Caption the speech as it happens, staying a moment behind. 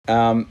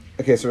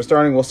Okay, so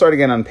we'll start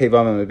again on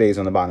Pevav and Beis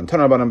on the bottom.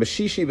 Tanarabanan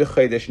b'shishi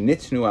b'chodesh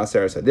nitnu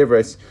aseres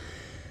hadivros.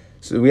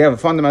 So we have a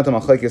fundamental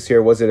machlekes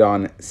here. Was it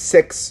on the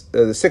 6th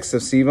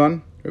of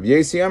Sivan? Rabbi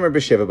Yossi Amar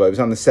b'Sheva Bo. It was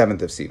on the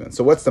 7th of Sivan.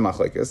 So what's the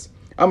machlekes?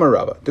 Amar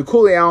Rava.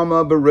 Dekuli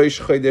alma b'Rosh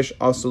Chodesh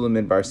asul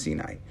Midbar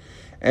Sinai.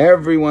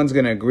 Everyone's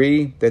going to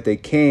agree that they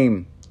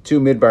came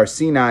to Midbar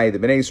Sinai. The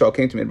Bnei Yisrael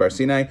came to Midbar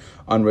Sinai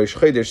on Rosh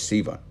Chodesh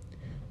Sivan.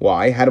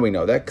 Why? How do we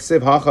know that?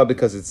 Ksiv hacha,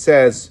 because it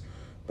says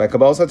by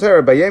Kabbalah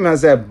Sater, Bayem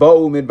hazeh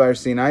bo'u Midbar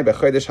Sinai,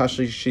 b'Chodesh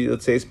hashlishi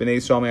l'tzeis Bnei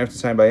Yisrael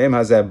me'eretz Mitzrayim, Bayem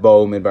hazeh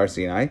bo'u Midbar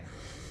Sinai.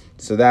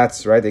 So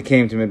that's right. They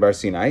came to Midbar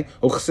Sinai.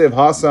 Uchsiv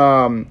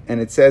hasam,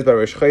 and it says by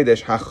Rosh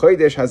Chodesh,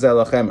 hachodesh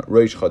hazeh lachem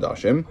Rosh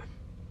Chodashim.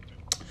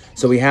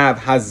 So we have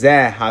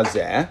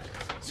hazeh.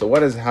 So what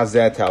does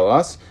hazeh tell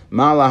us?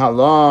 Mala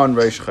halon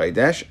Rosh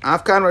Chodesh,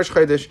 afkan Rosh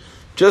Chodesh.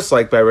 Just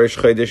like by Rosh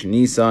Chodesh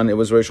Nisan, it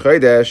was Rosh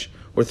Chodesh.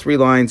 We're 3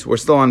 lines. We're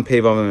still on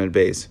Pevav and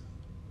Beis.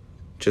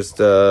 Just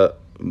and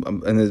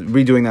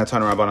redoing that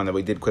Tana Rabbanan that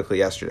we did quickly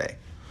yesterday.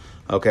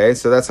 Okay,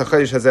 so that's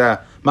hachodesh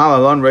hazeh Mala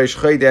halon Rosh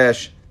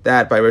Chodesh.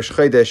 That by Rosh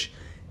Chodesh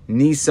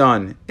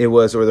Nisan, it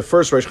was, or the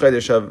first Rosh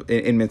Chodesh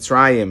in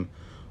Mitzrayim,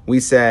 we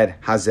said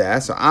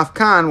Hazeh. So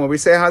Afkan, when we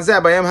say Hazeh,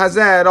 Bayam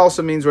Hazeh, it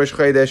also means Rosh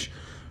Chodesh,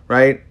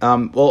 right?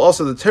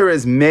 Also the Torah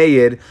is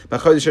Mayid,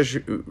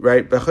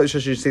 right?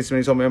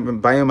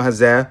 Bayam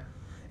Hazeh.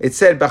 It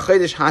said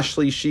B'Chodesh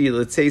Hashlishi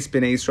L'Tzeis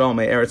B'nei Yisrael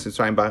Me'eretz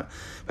Mitzrayim Bayam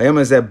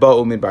Hazeh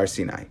Bo'u Midbar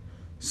Sinai.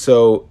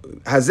 So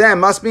Hazeh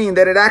must mean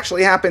that it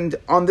actually happened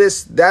on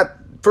that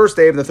first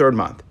day of the 3rd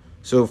month.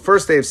 So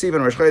first day of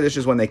Sivan, Rosh Chodesh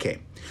is when they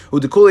came.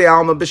 Udekuli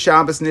alma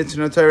b'Shabbos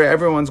nitnu Torah.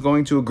 Everyone's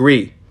going to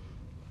agree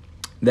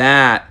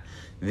that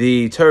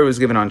the Torah was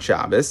given on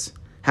Shabbos.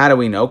 How do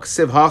we know?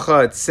 Ksiv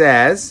hacha, it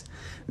says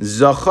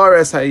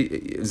Zachares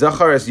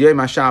Yom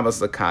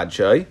HaShabbos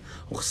l'Kadshay.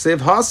 Ksiv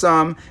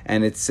hasam,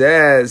 and it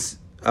says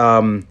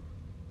Vayom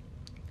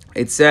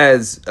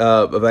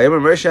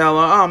Moshe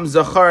Elohim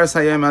Zachares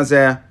Hayom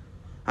Hazeh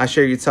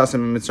Asher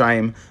Yitzasem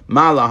Mitzrayim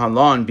Mala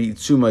Halon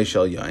B'Tzumay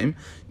Shel Yom.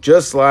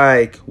 Just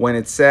like when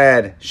it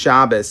said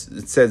Shabbos,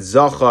 it said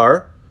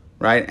Zachar,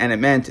 right? And it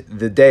meant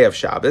the day of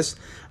Shabbos.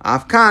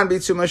 Afkan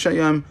b'tzuma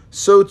shayom.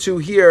 So too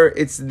here,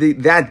 it's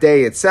that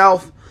day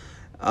itself.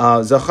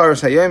 Zachar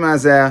hayom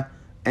hazeh,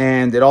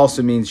 and it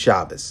also means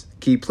Shabbos.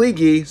 Ki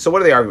pligi. So what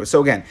do they argue?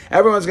 So again,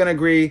 everyone's going to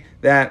agree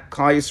that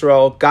Klal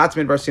Yisrael got to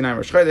Midbar Sinai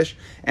Rosh Chodesh,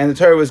 and the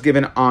Torah was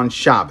given on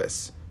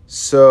Shabbos.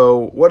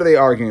 So what are they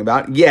arguing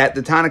about? Yet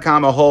the Tanna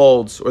Kama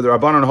holds, or the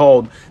Rabbanon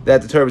hold,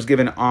 that the Torah was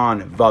given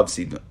on Vav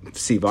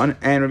Sivan,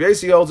 and Rabbi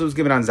Yossi holds it was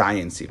given on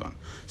Zayin Sivan.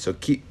 So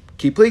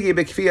Kipligi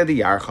B'Kfiyah di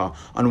Yarcha.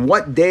 On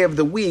what day of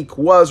the week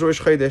was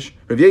Rosh Chodesh?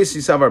 Rabbi Yossi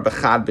Savar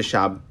B'Chad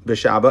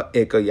B'Shaba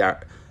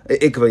Ikva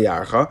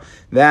Yarcha.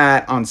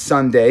 That on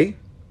Sunday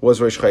was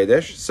Rosh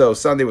Chodesh. So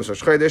Sunday was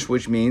Rosh Chodesh,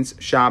 which means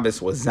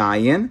Shabbos was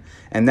Zayin,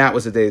 and that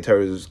was the day the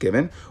Torah was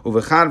given.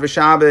 Uvechad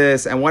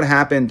v'Shabbos, and what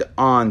happened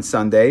on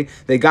Sunday?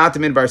 They got to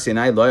Midbar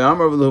Sinai, lo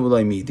yamar v'lo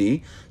v'lo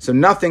midi. So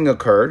nothing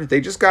occurred.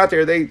 They just got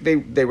there. They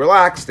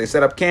relaxed. They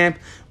set up camp.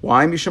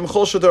 Why? Mishum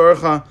chol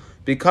shadorcha,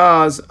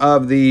 because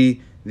of they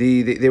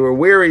were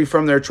weary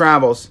from their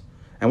travels.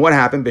 And what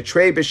happened?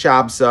 Betrei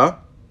b'Shabsa.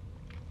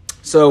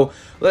 So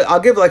I'll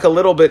give like a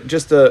little bit,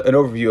 just an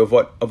overview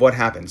of what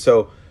happened.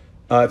 So.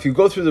 If you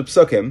go through the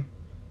psukim,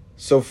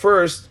 so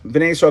first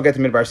Bnei Yisrael get to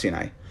Midbar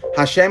Sinai.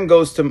 Hashem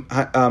calls up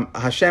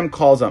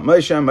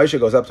Moshe. Moshe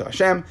goes up to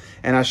Hashem,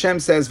 and Hashem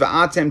says,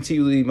 "Va'atem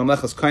tiuli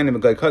mamlechas kainim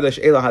v'goy kadosh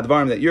ela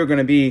hadvarim," that you're going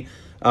to be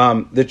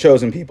the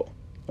chosen people,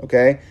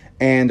 okay,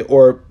 and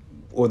or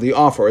the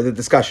offer or the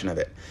discussion of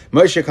it.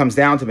 Moshe comes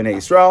down to Bnei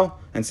Yisrael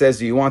and says,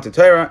 "Do you want the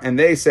Torah?" And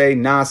they say,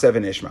 "Na'aseh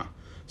v'nishma."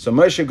 So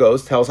Moshe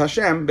goes, tells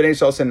Hashem. Bnei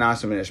Yisrael said,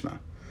 "Na'aseh v'nishma."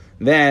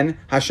 Then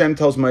Hashem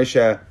tells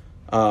Moshe.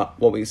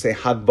 What we say,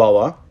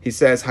 Hagbala. He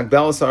says,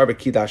 Hagbala sar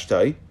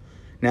b'kidashtai.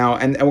 Now,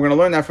 and we're going to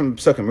learn that from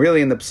Psukim.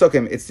 Really, in the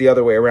Psukim, it's the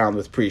other way around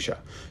with Prisha.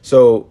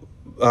 So,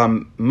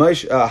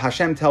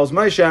 Hashem tells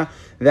Moshe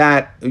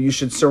that you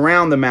should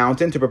surround the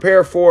mountain to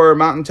prepare for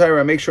Mountain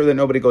Torah, make sure that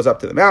nobody goes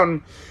up to the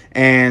mountain.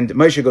 And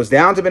Moshe goes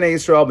down to Bnei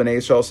Yisrael. Bnei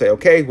Yisrael say,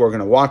 okay, we're going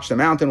to watch the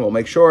mountain, we'll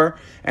make sure.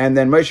 And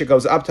then Moshe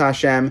goes up to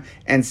Hashem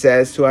and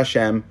says to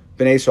Hashem,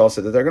 Bnei Yisrael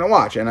said that they're going to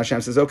watch. And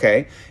Hashem says,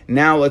 okay,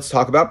 now let's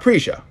talk about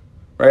Prisha.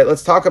 Right,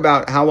 let's talk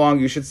about how long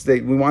you should stay.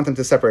 We want them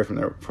to separate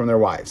from their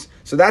wives.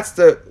 So that's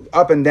the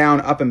up and down,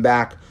 up and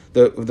back,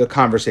 the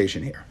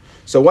conversation here.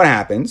 So what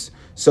happens?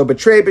 So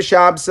Betrei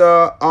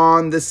b'Shabsa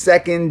on the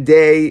second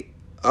day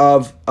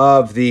of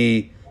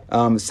the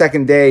according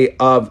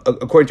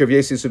to Rav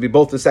Yossi, this would be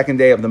both the second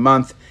day of the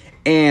month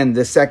and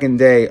the second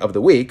day of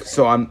the week.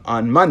 So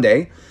on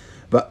Monday,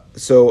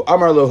 so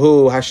Amar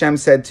Lahu, Hashem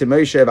said to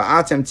Moshe,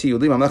 "Va'atem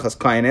tiuli mamlechas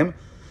kainim."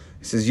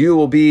 He says, "You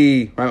will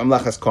be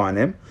mamlechas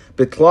kainim."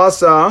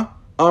 Bitlasa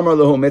Amar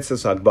Lahu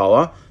Mitzvah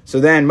Hagbala.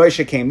 So then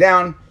Moshe came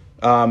down.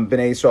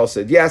 Bnei Yisrael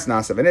said yes.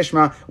 Na'aseh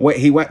v'nishma.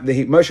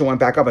 Moshe went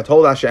back up and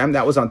told Hashem.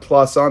 That was on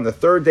Tlasa, on the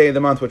 3rd day of the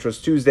month, which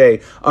was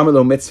Tuesday. Amar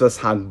Lahu Mitzvah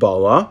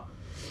Hagbala.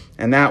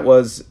 and that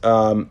was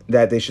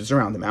that they should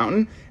surround the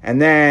mountain.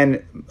 And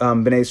then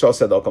Bnei Yisrael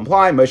said they'll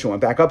comply. Moshe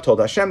went back up, told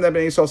Hashem that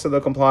Bnei Yisrael said they'll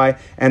comply,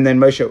 and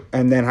then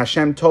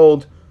Hashem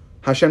told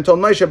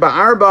Moshe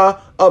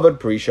ba'arba avad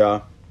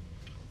prisha.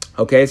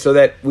 Okay, so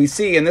that we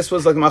see, and this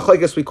was like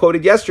machlokes we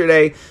quoted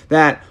yesterday,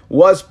 that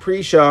was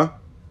prisha,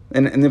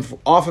 and if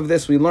off of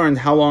this we learned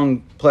how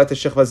long pleta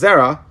shechva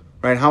zera,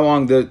 right? How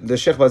long the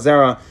shechva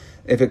zera,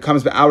 if it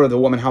comes out of the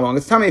woman, how long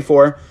it's tummy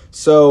for.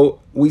 So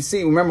we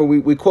see, remember,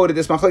 we quoted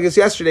this machlokes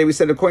yesterday. We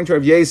said, according to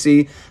Rav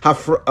Yasi,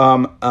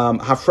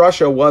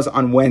 Hafrasha was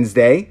on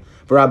Wednesday.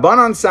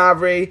 Rabbanan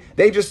Savri,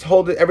 they just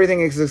hold it, everything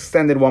is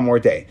extended one more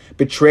day.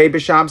 Betray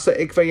B'Shabsa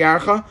Ikva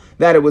Yarcha,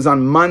 that it was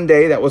on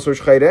Monday, that was Rosh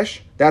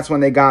Chodesh. That's when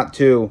they got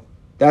to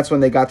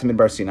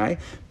Midbar Sinai.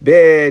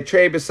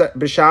 Betray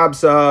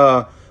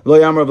B'Shabsa Lo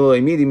Yamar V'Lo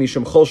Yimidi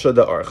Mishum Cholsha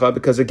Da'archa,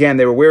 because again,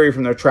 they were weary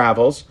from their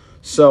travels.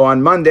 So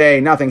on Monday,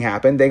 nothing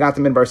happened. They got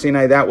to Midbar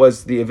Sinai. That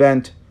was the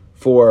event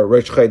for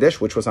Rosh Chodesh,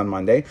 which was on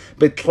Monday.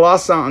 But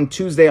Klasa on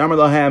Tuesday, Amar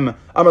Lahu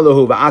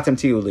Va'atem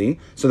Tiuli.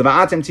 So the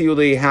Va'atem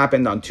Tiuli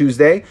happened on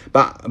Tuesday.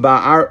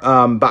 Ba'arba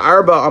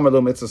Amar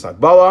Lahu Mitzvah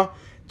Sakbala,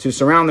 to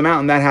surround the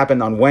mountain, that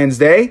happened on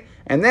Wednesday.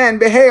 And then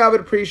Behei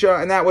Avid Prisha,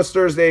 and that was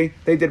Thursday.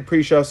 They did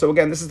Prisha. So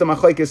again, this is the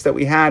machlokes that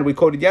we had. We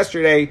quoted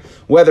yesterday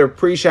whether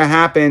Prisha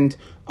happened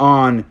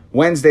on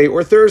Wednesday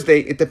or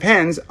Thursday. It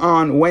depends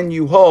on when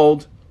you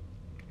hold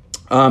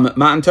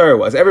Matan Torah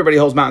was. Everybody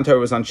holds Matan Torah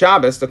was on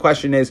Shabbos. The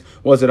question is,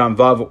 was it on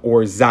Vav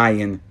or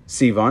Zayin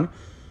Sivan?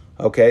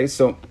 Okay,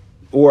 so,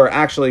 or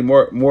actually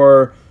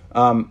more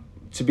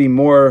to be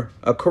more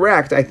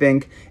correct, I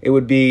think it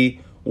would be,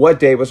 what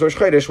day was Rosh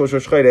Chodesh? Was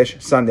Rosh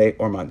Chodesh Sunday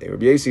or Monday?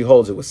 Rabbi Yossi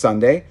holds it was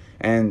Sunday,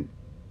 and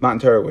Matan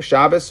Torah was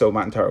Shabbos, so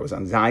Matan Torah was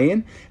on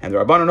Zayin, and the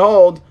Rabbanan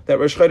hold that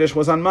Rosh Chodesh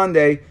was on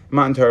Monday,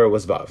 Matan Torah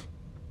was Vav.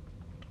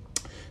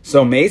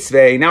 So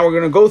Meisvei, now we're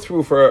going to go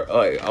through for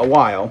a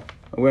while.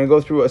 We're going to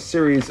go through a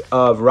series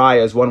of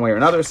rayas one way or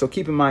another. So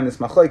keep in mind this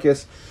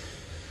machlokes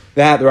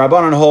that the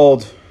Rabbanan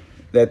hold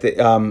that the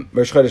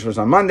Rosh Chodesh was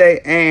on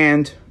Monday,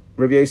 and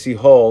Rabbi Yossi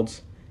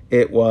holds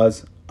it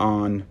was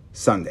on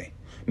Sunday.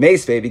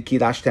 Meisvei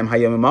v'kidashtem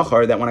hayom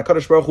u'machar, that when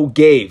HaKadosh Baruch Hu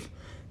gave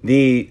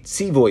the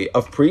tzivui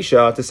of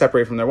Prisha to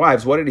separate from their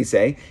wives, what did he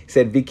say? He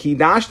said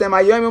v'kidashtem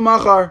hayom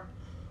u'machar,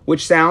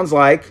 which sounds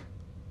like,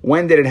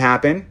 when did it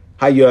happen?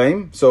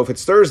 Hayom. So if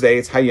it's Thursday,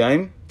 it's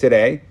Hayom,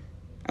 today.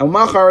 And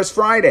Machar is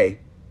Friday,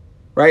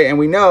 right? And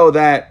we know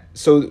that,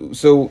 so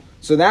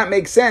that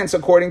makes sense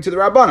according to the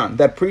Rabbanan,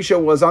 that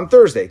Prisha was on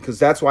Thursday, because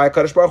that's why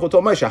HaKadosh Baruch Hu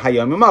told Moshe,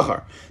 Hayom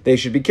Machar. They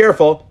should be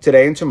careful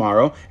today and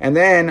tomorrow, and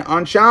then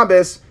on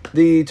Shabbos,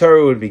 the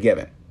Torah would be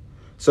given.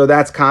 So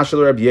that's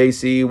Kashal Rabbi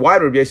Yossi. Why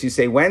did Rabbi Yossi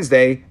say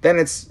Wednesday? Then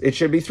it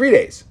should be 3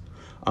 days.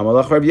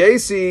 Amalach Rabbi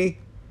Yossi,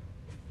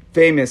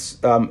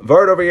 famous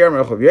word over here,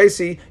 Rabbi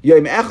Yossi,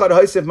 Yom Echad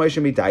Hosef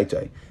Moshe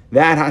Midaitoi.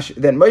 That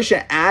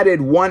Moshe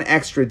added one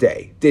extra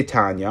day.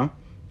 Ditanya.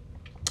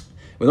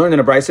 We learned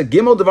in a brisa,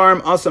 Gimel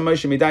Devarim Asa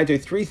Moshe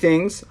Midaitoi, 3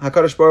 things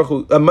HaKadosh Baruch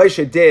Hu,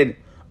 Moshe did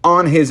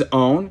on his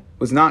own,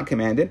 was not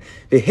commanded.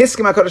 The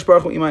Hiskim HaKadosh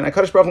Baruch Hu Iman,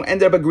 HaKadosh Baruch Hu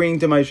ended up agreeing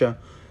to Moshe.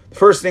 The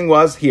first thing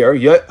was here,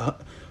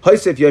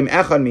 Hosef Yom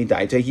Echad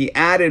Midaitoi, he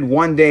added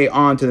 1 day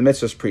on to the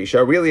mitzvah's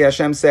Prisha. Really,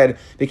 Hashem said,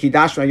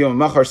 V'kidashma Yom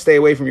Machar, stay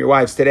away from your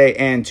wives today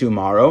and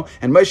tomorrow.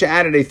 And Moshe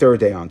added a 3rd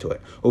day onto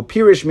it.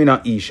 Upirish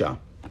Mina Isha.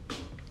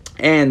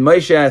 And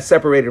Moshe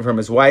separated from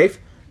his wife,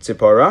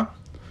 Tzipporah.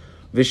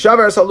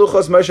 Vishavar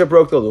Saluchos, Moshe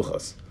broke the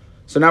luchos.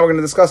 So now we're going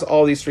to discuss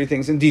all these 3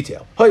 things in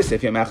detail.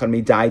 Hosef Yom Echad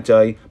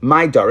Midaitoi,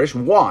 my darish.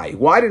 Why?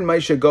 Why did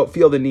Moshe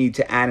feel the need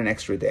to add an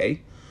extra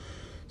day?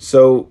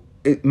 So,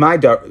 my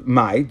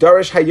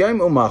darish Hayom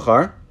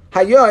Umachar,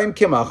 Hayom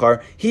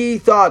Kimachar. He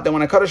thought that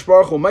when HaKadosh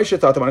Baruch Hu, Moshe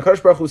thought that when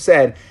HaKadosh Baruch Hu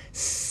said,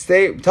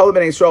 tell the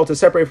Bnei Yisrael to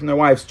separate from their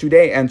wives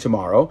today and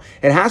tomorrow,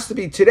 it has to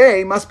be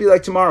today, must be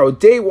like tomorrow.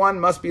 Day 1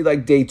 must be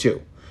like day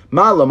 2.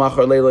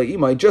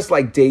 Just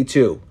like day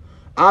 2.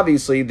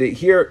 Obviously,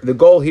 the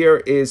goal here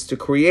is to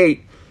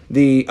create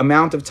the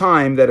amount of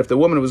time that if the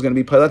woman was going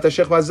to be Paleta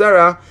Shechva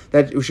Zera,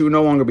 that she would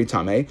no longer be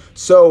Tameh.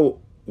 So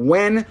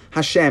when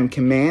Hashem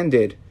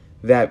commanded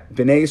that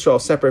Bnei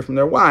Yisrael separate from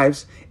their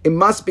wives, it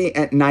must be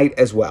at night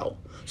as well.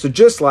 So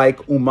just like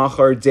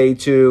Umachar day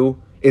 2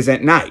 is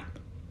at night.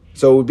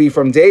 So it would be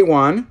from day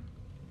 1,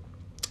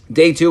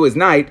 day 2 is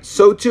night,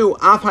 so too,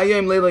 Af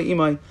Hayom Leila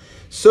Imai.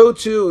 So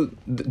too,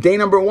 day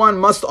number 1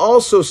 must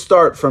also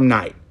start from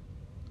night.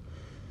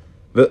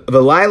 What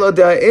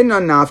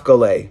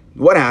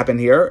happened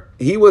here?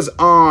 He was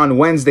on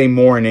Wednesday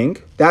morning.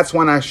 That's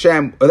when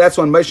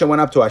Moshe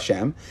went up to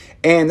Hashem,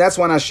 and that's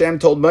when Hashem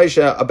told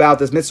Moshe about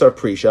this mitzvah of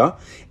Prisha.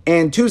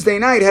 And Tuesday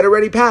night had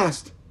already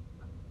passed,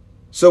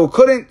 so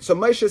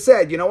Moshe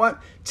said, you know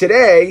what?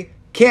 Today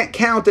can't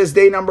count as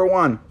day number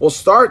 1. We'll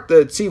start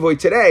the tzivoy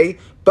today,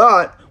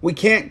 but we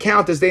can't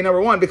count as day number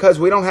 1 because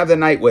we don't have the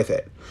night with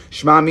it.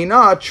 Shma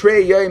mina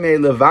trei yomei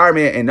levar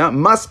me'ena,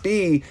 must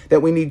be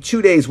that we need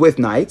 2 days with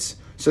nights.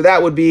 So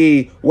that would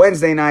be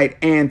Wednesday night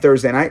and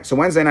Thursday night. So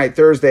Wednesday night,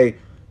 Thursday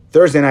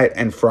night,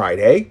 and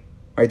Friday.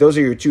 right? Those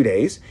are your 2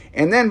 days.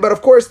 And then, but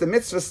of course, the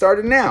mitzvah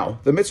started now.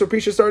 The mitzvah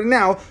Prisha started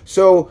now.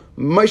 So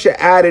Moshe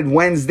added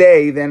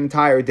Wednesday, the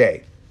entire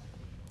day.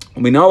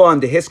 We know on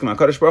the Hiskam,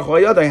 HaKadosh Baruch Hu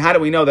Hayadai, how do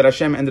we know that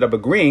Hashem ended up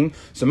agreeing?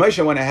 So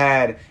Moshe went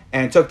ahead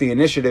and took the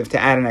initiative to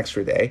add an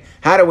extra day.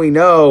 How do we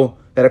know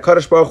that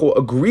HaKadosh Baruch Hu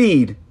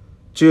agreed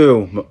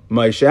to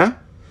Moshe?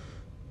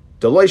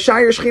 Deloi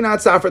Shayir Shechina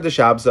Tzafar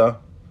D'Shabza.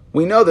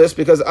 We know this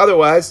because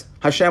otherwise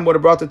Hashem would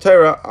have brought the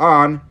Torah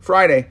on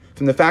Friday.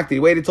 From the fact that he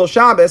waited till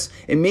Shabbos,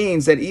 it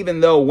means that even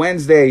though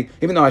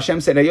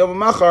Hashem said Hayom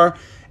Machar,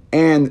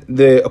 and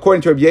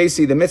according to Rabbi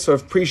Yossi, the mitzvah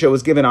of Prisha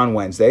was given on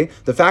Wednesday,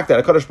 the fact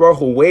that HaKadosh Baruch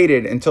Hu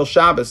waited until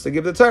Shabbos to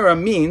give the Torah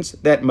means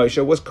that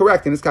Moshe was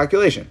correct in his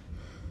calculation.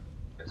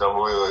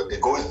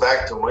 It goes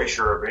back to Moshe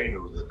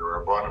Rabbeinu that the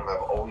Rabbanim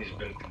have always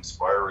been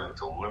conspiring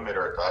to limit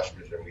our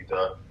Tashmish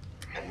Shemitah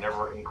and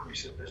never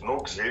increase it. There's no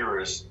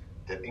Xeris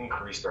that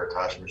increased our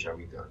Tashmish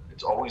Shemitah.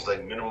 It's always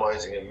like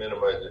minimizing it.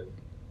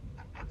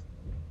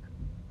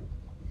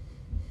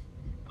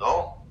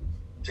 No?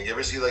 So you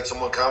ever see like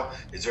someone come?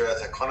 Is there a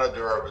takana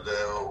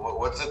derav?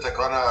 What's the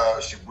takana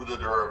shibuda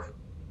derav?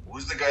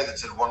 Who's the guy that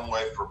said one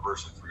wife per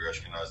person for your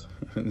Ashkenazim?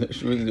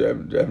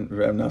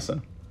 Rav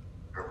Nassan.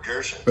 Rav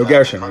Gershon. Rav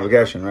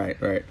Gershon,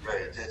 right. Right.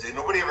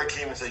 Nobody ever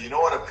came and said, you know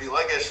what, a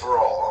pilegesh for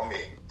all on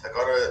me.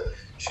 Takana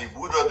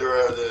shibuda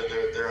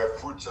derav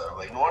futza.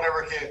 Like no one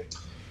ever came.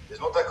 There's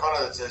no takana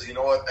that says, you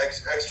know what,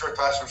 extra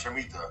tashim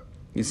shemitah.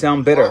 You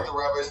sound bitter. The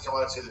rabbis come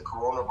out and say the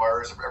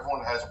coronavirus. If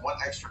everyone has one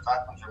extra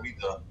tashim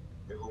shemitah.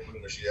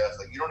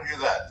 Like you don't hear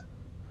that.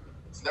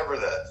 It's never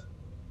that.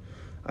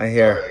 I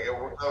hear. Sorry, I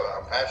get worked up.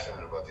 I'm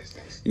passionate about these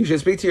things. You should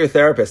speak to your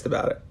therapist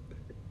about it.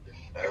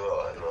 I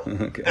will.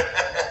 Okay.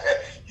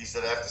 He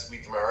said I have to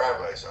speak to my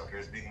rabbi, so I'm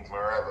here speaking to my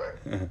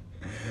rabbi.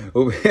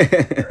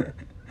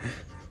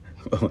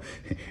 Well,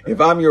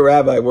 if I'm your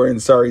rabbi, we're in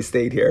sorry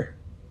state here.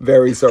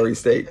 Very sorry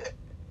state.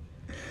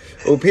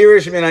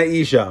 Upirish min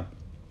Aisha.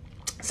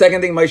 Second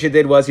thing Moshe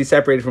did was he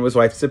separated from his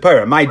wife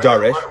Zipporah.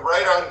 Darish.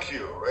 Right on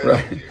cue.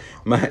 Right on cue.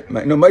 No,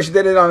 Moshe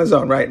did it on his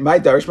own, right? My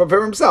Darish, but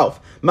for himself.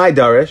 My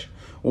Darish.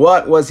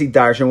 What was he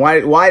Darish, and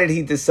why did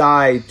he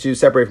decide to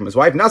separate from his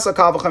wife? Nasa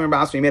kal v'chomer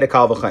b'asmi, he made a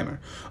kal v'chomer.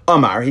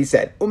 Omar, he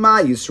said,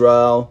 Uma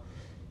Yisrael,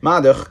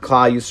 Madach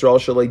Klal Yisrael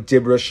shalei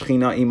dibra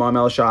shchina imam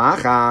el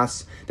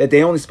sha'achas, that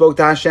they only spoke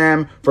to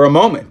Hashem for a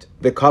moment.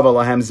 V'kava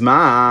lahem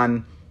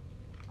zman.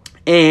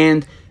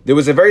 And there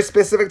was a very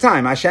specific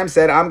time. Hashem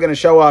said, I'm going to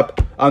show up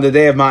on the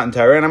day of Matan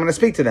Torah, and I'm going to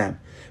speak to them.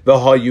 The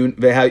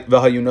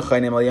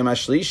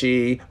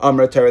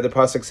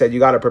pasuk said you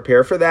got to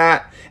prepare for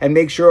that and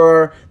make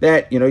sure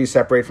that you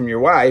separate from your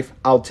wife.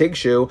 Al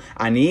tigshu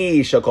ani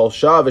shakol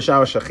shav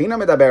v'sham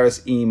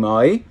medaberes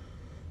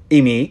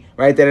imi.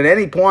 Right, that at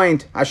any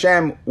point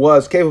Hashem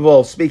was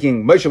capable of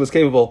speaking. Moshe was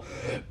capable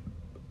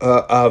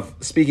of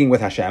speaking with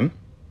Hashem.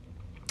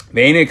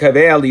 And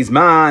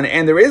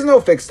there is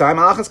no fixed time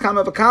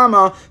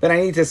that I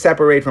need to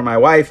separate from my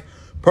wife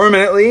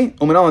permanently.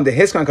 How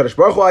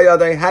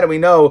do we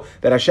know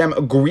that Hashem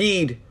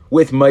agreed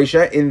with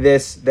Moshe in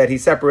this, that he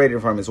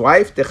separated from his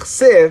wife?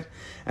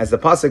 As the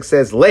pasuk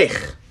says,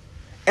 Lech,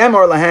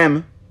 Emor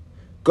Lahem,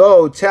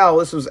 go tell.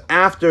 This was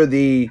after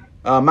the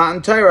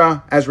Matan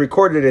Torah, as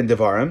recorded in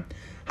Devarim.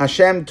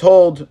 Hashem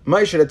told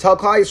Moshe to tell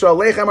Klal Yisrael,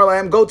 Lech Emor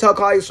Lahem, go tell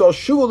Klal Yisrael,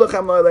 Shuvu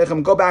Lechem Lo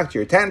Lechem, go back to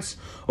your tents.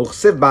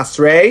 Uchsiv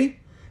Basrei.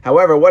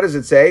 However, what does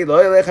it say?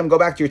 Lo Lechem, go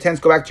back to your tents,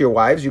 go back to your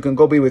wives. You can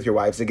go be with your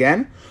wives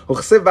again.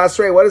 Uchsiv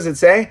Basrei, what does it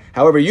say?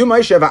 However, you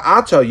Moshe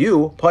va'ata,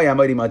 you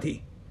Poyamodi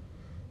Madi.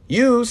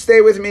 You stay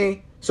with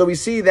me. So we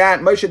see that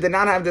Moshe did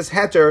not have this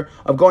heter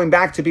of going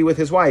back to be with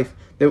his wife.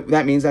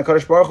 That means that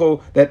Kadosh Baruch Hu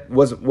that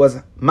was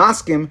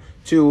maskim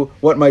to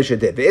what Moshe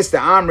did. The Ista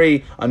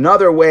Amri,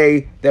 another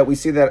way that we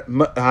see that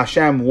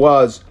Hashem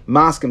was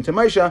maskim to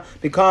Moshe,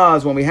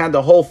 because when we had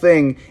the whole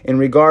thing in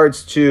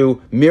regards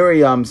to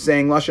Miriam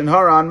saying Lashon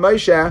Hara on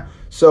Moshe,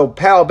 so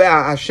Pal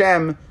Be'ah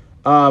Hashem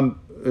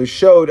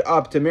showed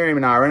up to Miriam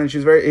and Aaron, and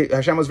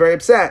Hashem was very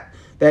upset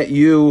that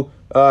you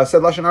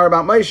said Lashon Hara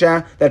about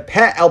Moshe, that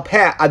Peh el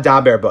Peh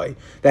adaber boy,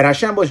 that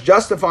Hashem was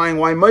justifying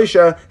why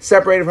Moshe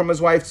separated from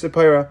his wife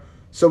Zipporah.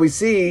 So we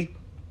see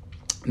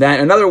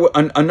that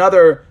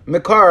another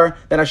mikar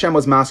that Hashem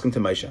was masking to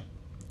Moshe.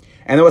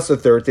 And then what's the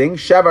third thing?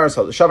 Shavar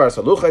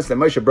saluchas, that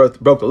Moshe broke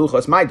the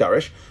luchas. My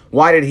darish.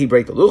 Why did he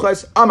break the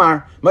luchas?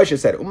 Amar, Moshe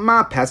said,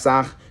 Uma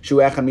Pesach,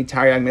 shu'echan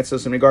mitariag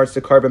mitzvahs, in regards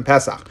to Korban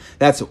Pesach.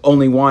 That's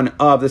only one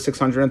of the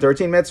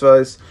 613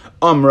 mitzvahs.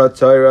 Amra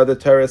Torah, the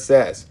Torah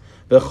says,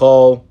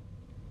 B'chol.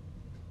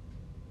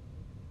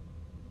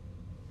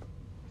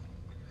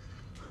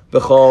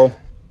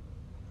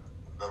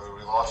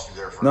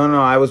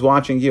 No, I was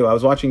watching you. I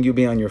was watching you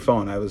be on your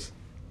phone. You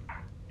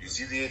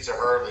see the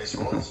Yitzhahara of these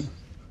phones?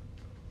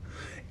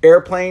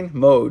 Airplane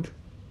mode.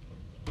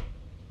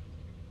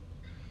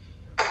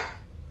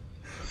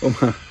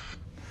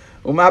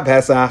 Uma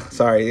Pesach.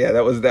 Sorry, yeah,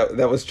 that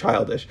was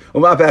childish.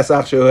 Uma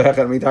Pesach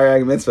shu'echan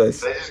mitarag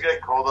mitzvahs. Did I just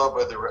get called out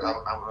by the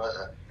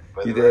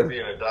Rebbe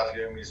in a Daf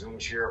Yomi Zoom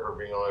cheer for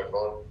being on my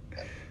phone?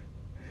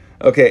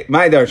 Okay,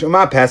 my darsh,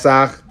 Uma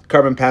Pesach,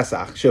 carbon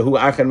Pesach, Shehu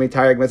Achan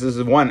Mitayag mitzvahs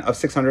is one of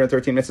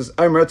 613 mitzvahs.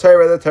 Amr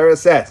Torah, the Torah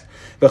says,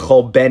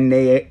 V'chol ben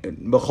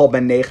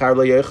nechar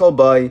lo yochel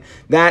bay,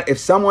 that if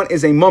someone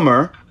is a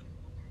mummer,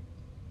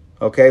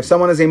 okay, if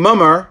someone is a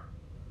mummer,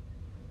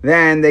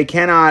 then they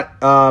cannot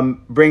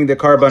bring the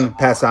carbon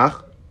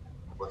Pesach.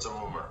 What's a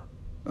mummer?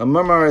 A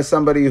mummer is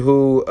somebody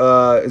who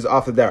is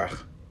off the derech.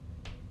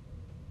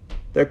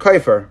 They're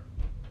kaifer.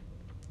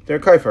 They're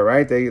kaifer,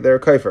 right? They're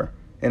kaifer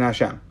in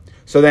Hashem.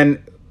 So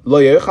then, lo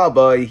yochal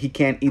bay, he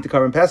can't eat the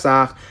carbon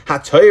Pesach.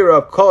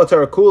 HaTorah, kol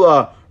HaTorah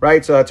kula,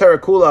 right? So HaTorah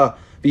kula,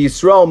 the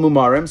Yisrael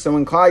mumarim. So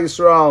when Klal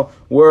Yisrael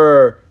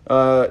were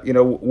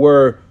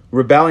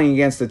rebelling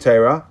against the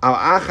Torah,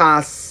 al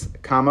achas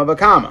kama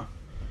v'kama,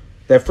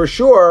 that for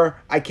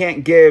sure I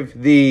can't give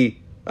the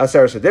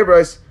Aseres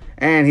HaDibros,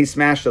 and he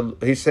smashed the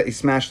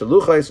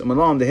luchos.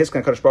 Umalom the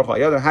hiskan kadosh baruch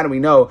hu. How do we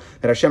know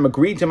that Hashem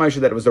agreed to Moshe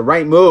that it was the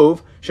right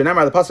move?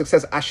 Shenamar, the pasuk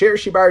says asher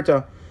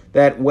shibarta,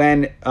 that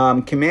when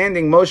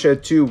commanding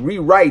Moshe to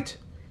rewrite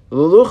the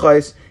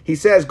luchos, he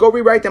says, go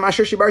rewrite them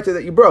asher shibarta,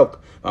 that you broke.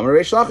 Amar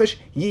reish lachish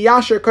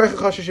yasher koyach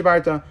asher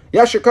shibarta,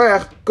 yasher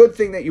koyach, good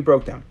thing that you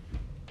broke them.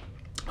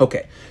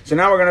 Okay, so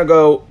now we're going to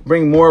go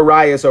bring more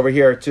rayas over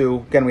here to,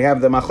 again, we have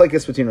the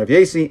machlekes between Rav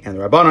Yesi and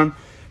the Rabbanan.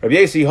 Rav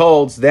Yesi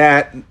holds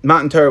that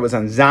Matan Torah was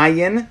on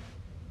Zion,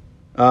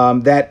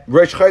 that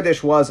Rosh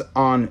Chodesh was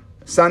on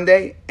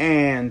Sunday,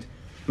 and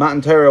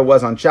Matan Torah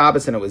was on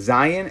Shabbos, and it was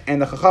Zion. And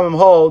the Chachamim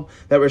hold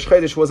that Rosh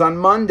Chodesh was on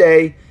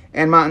Monday,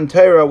 and Matan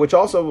Torah, which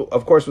also,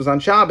 of course, was on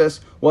Shabbos,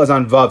 was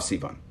on Vav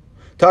Sivan.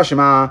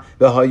 Tashma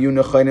v'hayu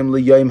nechanim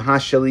liyom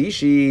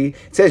hashalishi.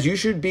 It says you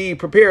should be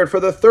prepared for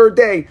the third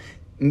day.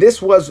 And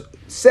this was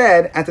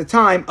said at the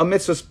time of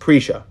Mitzvah's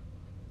Prisha.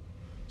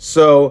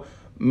 So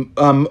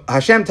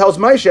Hashem tells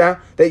Moshe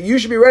that you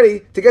should be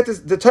ready to get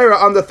the Torah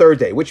on the third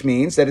day, which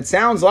means that it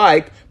sounds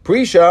like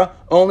Prisha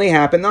only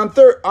happened on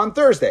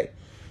Thursday.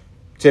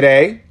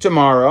 Today,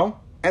 tomorrow,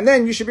 and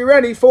then you should be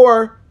ready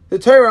for the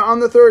Torah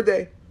on the third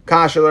day.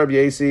 Kasha Rabbi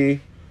Yesi.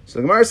 So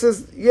the Gemara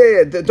says,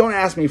 yeah, don't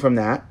ask me from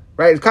that.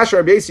 Right? It's Kasha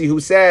Rabbi Yesi who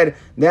said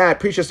that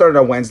Prisha started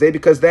on Wednesday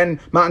because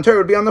then Matan Torah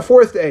would be on the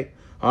fourth day.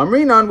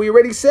 Amrinan, we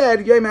already said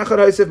that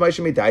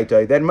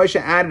Moshe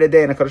added a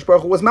day and HaKadosh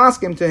Baruch Hu was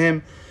maskim to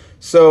him.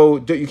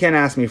 So you can't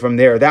ask me from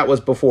there. That was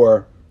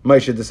before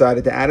Moshe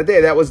decided to add a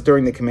day. That was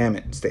during the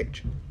commandment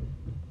stage.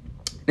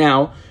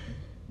 Now,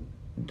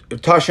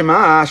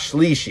 Tashema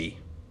Shlishi.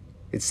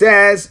 It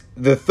says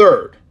the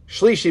third.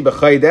 Shlishi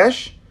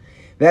b'chaydesh,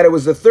 that it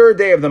was the third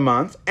day of the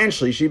month, and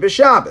Shlishi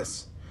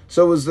b'Shabbos.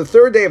 So it was the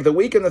third day of the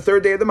week and the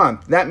third day of the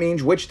month. That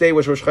means which day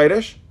was Rosh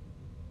Chodesh?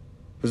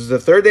 This is the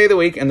third day of the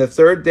week and the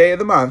third day of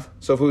the month.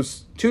 So if it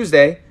was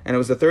Tuesday and it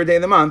was the third day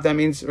of the month, that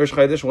means Rosh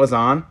Chodesh was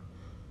on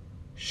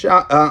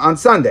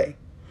Sunday.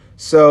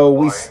 So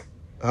Why?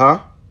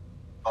 Huh?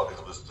 Oh, because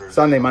it was Thursday.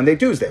 Sunday, Monday,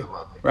 Tuesday.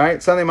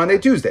 Right? Sunday, Monday,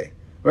 Tuesday.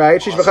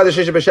 Right? Shish Unless b'chadash,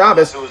 shish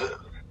b'Shabbos.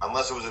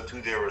 Unless it was a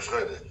 2-day Rosh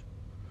Chodesh.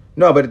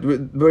 No, but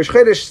Rosh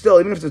Chodesh still,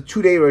 even if it's a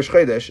 2-day Rosh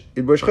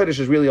Chodesh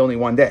is really only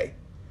one day.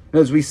 In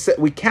other words,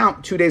 we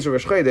count 2 days of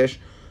Rosh Chodesh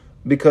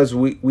because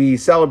we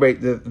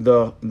celebrate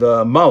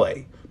the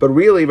Malay. But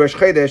really, Rosh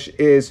Chodesh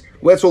is,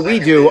 that's what we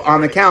do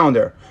on the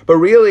calendar. But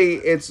really,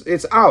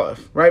 it's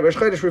Aleph, right? Rosh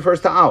Chodesh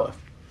refers to Aleph.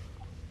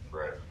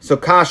 Right. So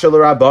Kasha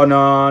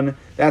l'Rabbanon,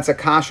 that's a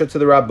Kasha to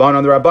the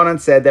Rabbanon. The Rabbanon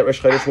said that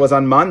Rosh Chodesh was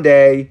on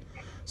Monday.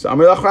 So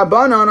Amar lach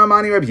Rabbanon,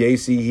 Amani Reb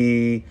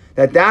Yesi,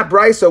 that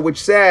Brisa,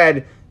 which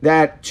said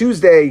that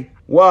Tuesday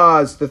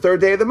was the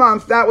third day of the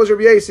month, that was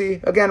Rabbi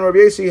Yesi. Again, Rabbi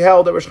Yesi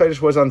held that Rosh Chodesh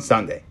was on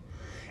Sunday.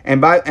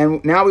 And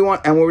now we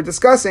were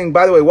discussing,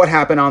 by the way, what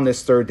happened on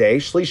this third day,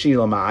 Shlishi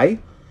Lamai.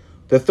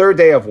 The third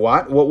day of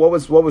what? What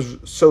was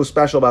so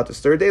special about this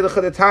third day?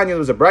 L'chadetanya, there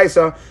was a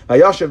brisa.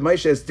 Vayashav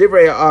Moshe es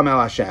divrei ha'am el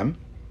Hashem.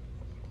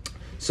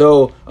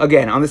 So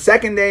again, on the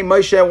second day,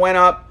 Moshe went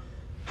up.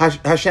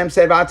 Hashem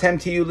said,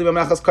 "V'atem tiyu li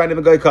b'mechas kain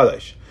v'goy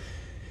kadosh."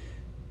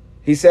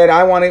 He said,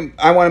 "I want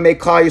to make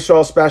Klal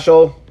Yisrael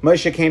special."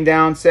 Moshe came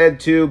down, said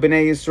to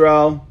Bnei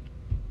Yisrael.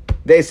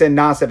 They said,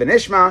 "Nasev and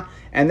Ishma."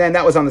 And then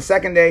that was on the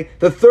second day.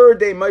 The third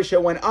day,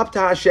 Moshe went up to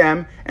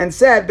Hashem and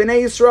said,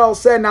 Bnei Yisrael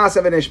said,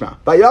 Nasev and Ishma.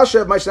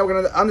 Vayashav Moshe, now we're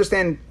going to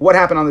understand what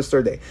happened on this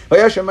third day.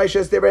 Vayashav Moshe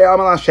es divrei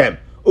ha'am el Hashem.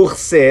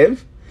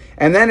 Uchsiv.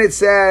 And then it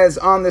says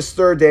on this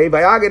third day,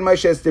 Vayagid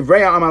Moshe es divrei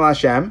ha'am el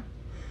Hashem.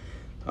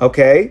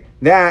 Okay,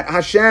 that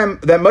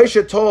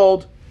Moshe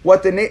told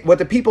what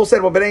the people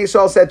said, what Bnei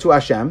Yisrael said to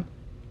Hashem.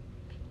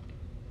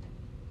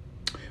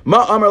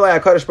 Ma amar le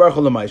HaKadosh Baruch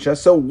Hu l'Moshe.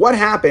 So what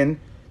happened?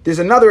 There's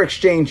another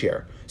exchange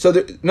here. So,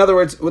 in other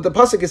words, what the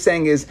pasuk is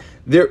saying is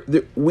the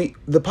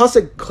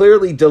pasuk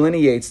clearly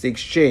delineates the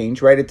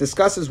exchange, right? It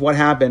discusses what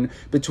happened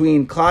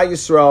between Klal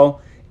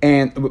Yisrael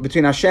and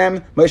between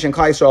Hashem, Moshe, and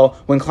Klal Yisrael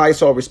when Klal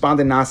Yisrael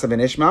responded Nasav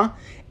and Ishma,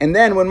 and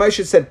then when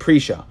Moshe said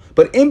Prisha.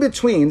 But in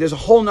between, there's a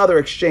whole other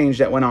exchange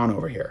that went on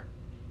over here.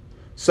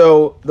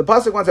 So the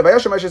pasuk wants to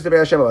Vayashem Moshe Esteber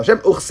Hashem al Hashem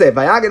Uchsev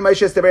Vayagin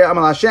Moshe Esteber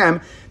Amal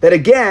Hashem, that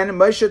again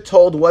Moshe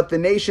told what the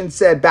nation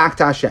said back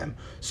to Hashem.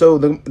 So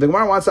the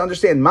Gemara wants to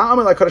understand Ma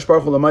Amar LaKadosh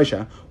Baruch Hu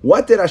LaMoshe.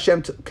 What did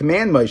Hashem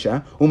command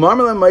Moshe? Umar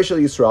Amar Moshe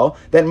Yisrael.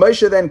 That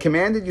Moshe then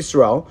commanded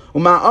Yisrael.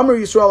 Uma Amar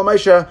Yisrael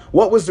Moshe.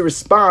 What was the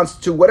response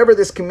to whatever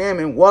this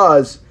commandment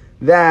was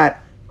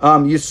that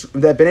that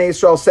Bnei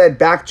Yisrael said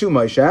back to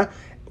Moshe,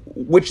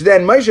 which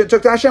then Moshe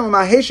took to Hashem. Uma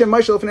Heshem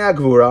Moshe L'fnei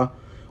Gvura.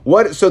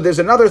 What? So there's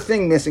another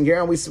thing missing here,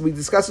 and we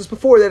discussed this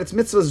before, that it's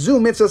mitzvah zu,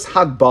 mitzvah's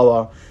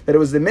hagbala, that it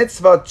was the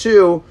mitzvah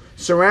to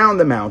surround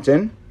the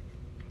mountain.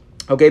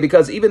 Okay,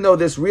 because even though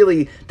this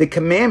really, the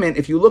commandment,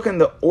 if you look in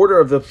the order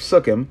of the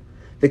psukim,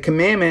 the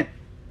commandment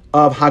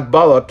of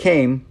hagbala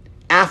came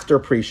after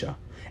Prisha.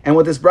 And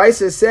what this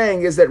Brisa is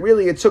saying is that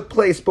really it took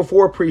place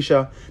before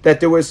Prisha, that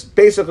there was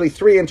basically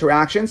three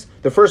interactions.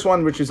 The first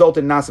one which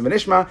resulted in Nasa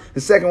v'Nishma, the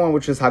second one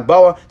which was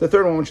Hagbala, the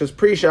third one which was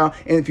Prisha.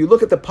 And if you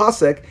look at the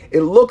Pasuk,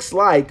 it looks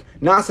like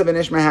Nasa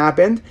v'Nishma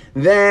happened,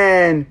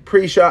 then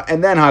Prisha,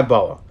 and then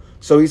Hagbala.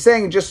 So he's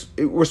saying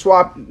we're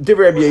swapped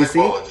Divrei Rabbi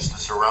Yosi.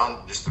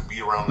 Just to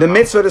be around the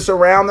mitzvah to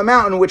surround the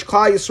mountain, which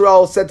Klal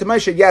Yisrael said to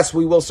Moshe, yes,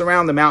 we will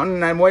surround the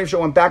mountain. And Moshe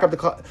went back up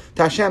to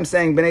Hashem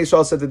saying, Bnei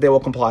Yisrael said that they will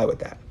comply with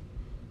that.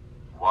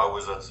 Why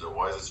was that?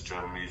 Why is this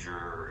a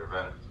major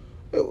event?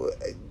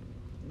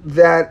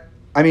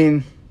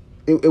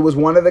 It was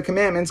one of the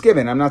commandments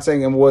given. I'm not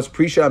saying it was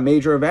Prisha a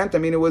major event. I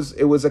mean, it was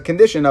a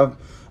condition of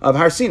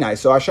Har Sinai.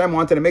 So Hashem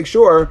wanted to make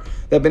sure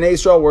that Bnei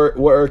Yisrael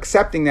were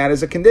accepting that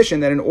as a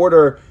condition, that in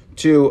order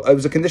to, it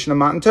was a condition of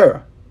Matan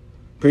Torah.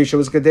 Prisha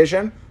was a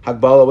condition,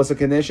 Hagbala was a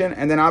condition,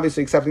 and then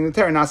obviously accepting the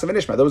Torah, Nasa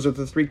v'Nishma. Those are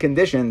the three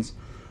conditions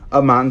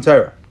of Matan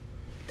Torah.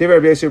 Rabbi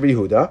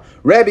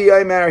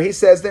Yomer, he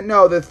says that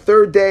no, the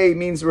third day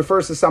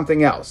refers to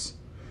something else.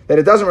 That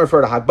it doesn't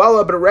refer to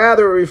Hagbala, but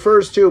rather it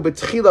refers to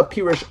B'tchila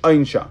Pirish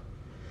Einsha.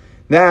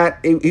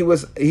 That he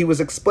was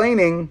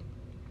explaining,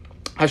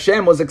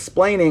 Hashem was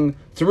explaining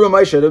through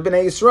Moshe to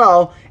Bnei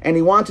Yisrael, and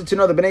he wanted to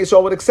know that Bnei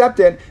Yisrael would accept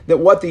it, that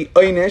what the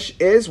Einish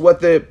is, what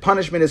the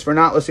punishment is for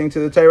not listening to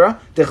the Torah.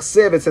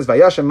 Dechsev, it says,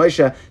 Vayashem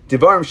Moshe,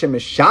 Divarim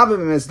Shemishavim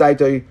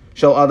Mesdaitoi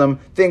Shel Adam,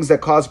 things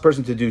that cause a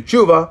person to do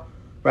tshuva,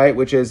 right,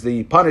 which is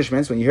the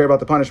punishments. When you hear about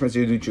the punishments,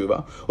 you do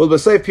tshuva.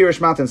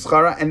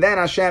 And then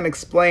Hashem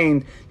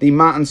explained the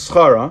matan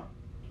schara.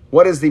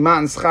 What is the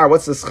matan schar?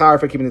 What's the schar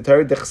for keeping the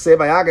Torah?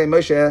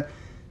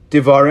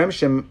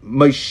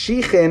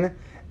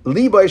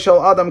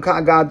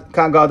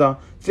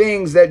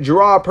 Things that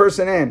draw a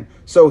person in.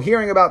 So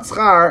hearing about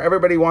schar,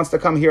 everybody wants to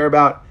come hear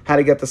about how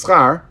to get the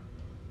schar.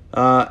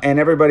 And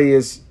everybody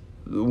is,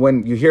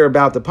 when you hear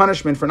about the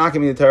punishment for not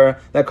keeping the Torah,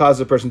 that causes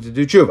a person to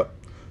do tshuva.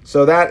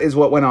 So that is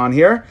what went on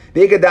here.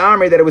 The Igad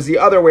Amri, that it was the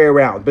other way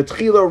around. But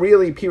Tchilo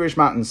really Pirish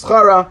Matan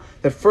Schara.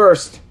 That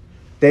first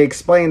they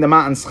explained the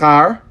Matan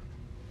Schar.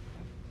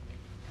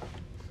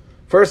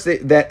 First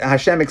that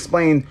Hashem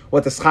explained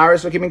what the Schar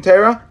is for keeping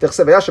Torah. And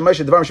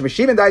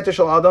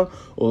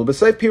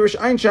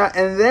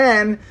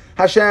then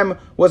Hashem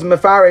was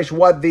mefarish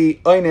what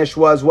the einish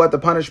was, what the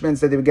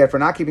punishments that they would get for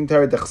not keeping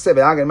Torah.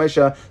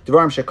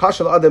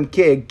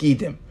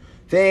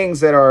 Things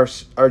that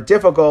are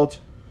difficult.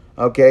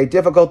 Okay,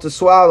 difficult to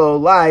swallow,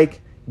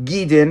 like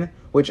gidin,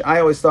 which I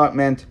always thought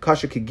meant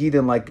kasha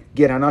kegidin, like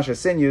gid hanasha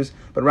sinews,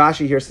 but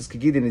Rashi here says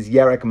kegidin is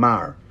yerek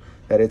mar,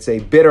 that it's a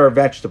bitter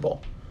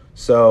vegetable.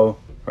 So,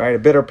 right, a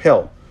bitter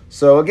pill.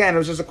 So again, it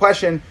was just a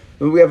question.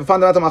 We have a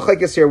fundamental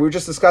machlekes here. We were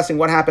just discussing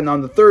what happened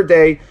on the third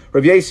day.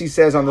 Rav Yosi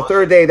says on the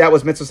third day that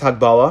was mitzvahs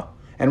hagbala,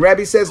 and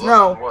Rabbi says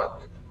no.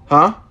 What?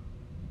 Huh?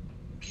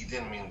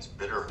 Gidin means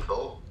bitter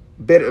pill.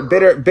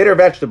 Bitter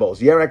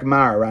vegetables. Yerek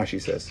mar,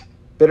 Rashi says,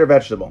 bitter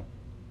vegetable.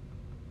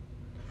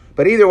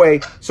 But either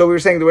way, so we were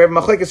saying that we have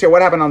machlekes here.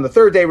 What happened on the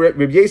third day?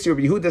 Rabbi Yesi,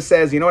 Rabbi Yehuda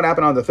says, you know what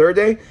happened on the third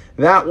day?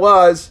 That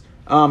was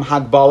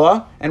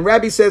Hagbala. And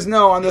Rabbi says,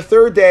 no, on the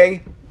third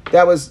day,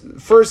 that was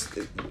first,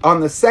 on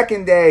the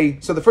second day,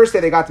 so the first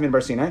day they got to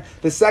Midbar Sinai.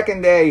 The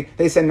second day,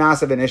 they said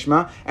Nasa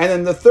v'Nishma. And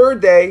then the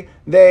third day,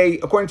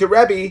 according to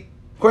Rabbi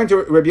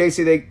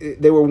Yesi,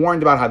 they were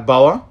warned about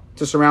Hagbala,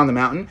 to surround the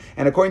mountain.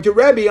 And according to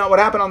Rebbe, what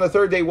happened on the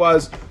third day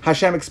was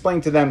Hashem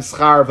explained to them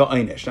schar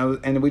v'einish.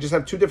 And we just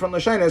have two different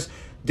lashonos.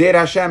 Did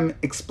Hashem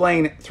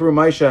explain through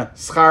Moshe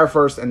schar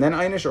first and then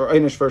einish, or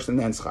einish first and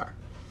then schar?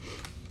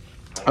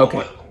 Okay.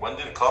 When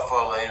did Kafa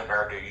Aleim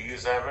Har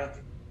use happen?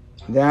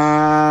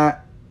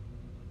 That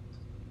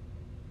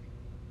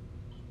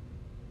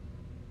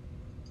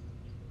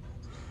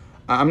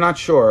I'm not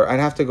sure. I'd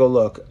have to go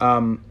look.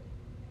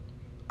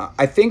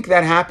 I think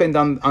that happened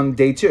on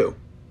day 2.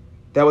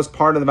 That was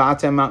part of the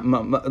Va'atem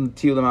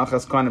Tiyul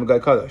Malchas Kohanim Gai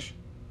Kadosh.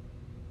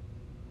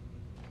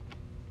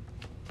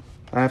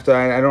 I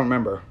don't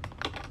remember,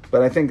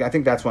 but I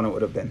think that's when it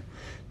would have been.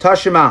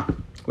 Tashima,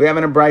 we have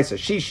in a brisa.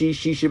 Shishi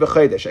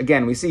b'chodesh.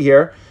 Again, we see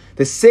here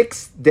the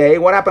 6th day.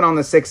 What happened on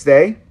the 6th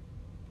day?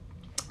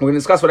 We're going to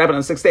discuss what happened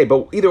on the 6th day.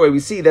 But either way, we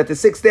see that the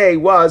 6th day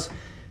was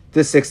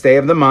the 6th day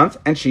of the month,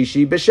 and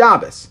Shishi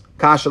b'Shabbos.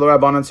 Kasha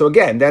l'Rabbanan. So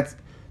again,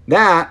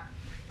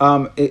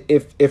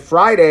 if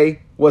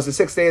Friday was the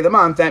 6th day of the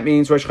month, that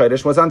means Rosh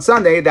Chodesh was on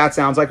Sunday. That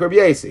sounds like Rabbi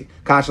Yasi.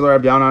 Kasha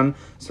Rabbi Yonan.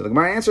 So the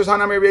Gemara answers,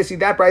 Hanam Rabbi Yasi,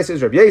 that price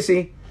is Rabbi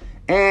Yasi.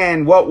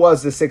 And what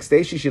was the 6th day?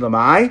 Shishi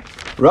Lamai.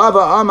 Rava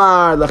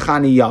Amar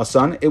Lechani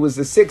Yasan. It was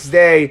the 6th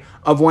day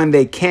of when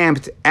they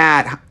camped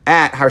at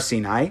Har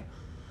Sinai.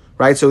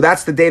 Right? So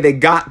that's the day they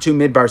got to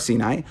Midbar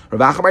Sinai.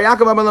 Rav Acha bar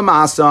Yaakov Amar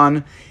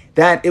Lamasan.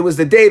 That it was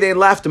the day they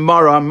left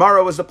Mara.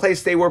 Mara was the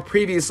place they were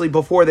previously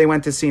before they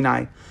went to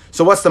Sinai.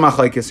 So what's the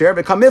machlokes here?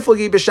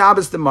 V'kamiflagi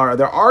b'Shabbos Mara.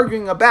 They're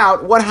arguing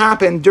about what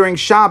happened during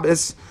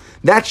Shabbos,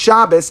 that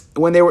Shabbos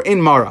when they were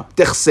in Mara.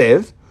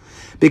 Dichsev.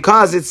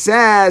 Because it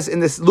says in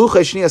this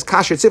Lucha Shnias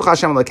Kasher Tzivcha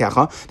Hashem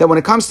Lekecha that when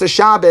it comes to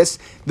Shabbos,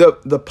 the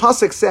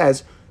pasuk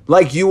says,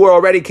 like you were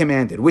already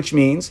commanded, which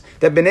means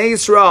that Bnei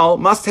Yisrael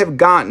must have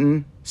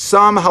gotten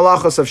some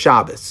halachos of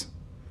Shabbos.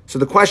 So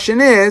the question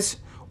is,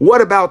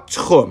 what about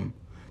Tchum?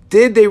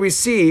 Did they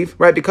receive,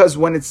 right? Because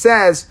when it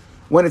says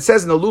in the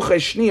Lucha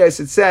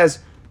Shnias, it says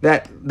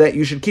that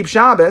you should keep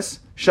Shabbos,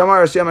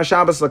 Shamar Yom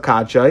Shabbos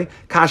Lekadshai,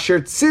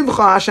 Kasher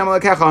Tzivcha Hashem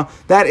Lekecha,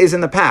 that is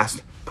in the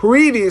past.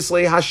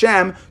 Previously,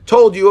 Hashem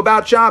told you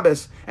about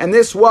Shabbos, and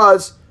this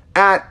was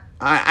at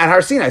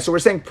Har Sinai. So we're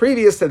saying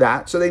previous to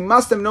that, so they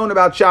must have known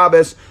about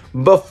Shabbos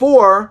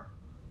before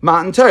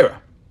Matan Torah.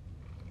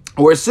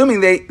 We're assuming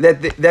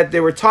that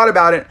they were taught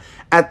about it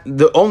at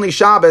the only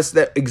Shabbos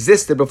that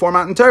existed before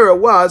Matan Torah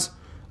was.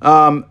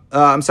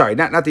 I'm sorry,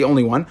 not the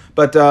only one,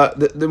 but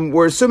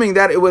we're assuming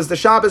that it was the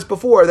Shabbos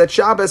before, that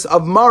Shabbos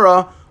of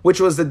Mara,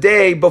 which was the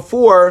day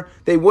before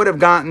they would have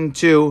gotten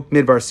to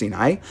Midbar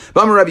Sinai.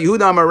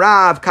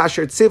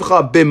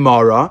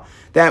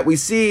 That we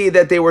see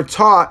that they were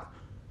taught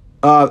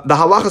the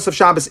halachas of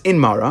Shabbos in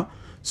Mara.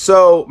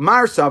 So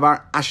Mar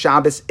Savar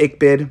Ashabbos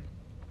Ikbid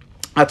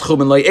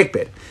Atchumen Loy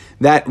Ikbid.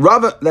 That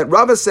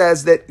Rava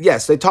says that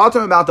yes, they taught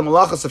them about the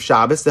halachas of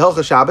Shabbos, the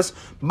Hilchas Shabbos,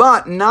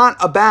 but not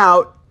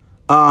about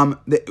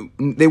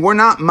they were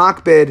not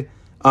makbid.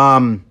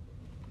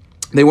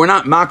 They were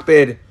not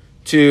makbid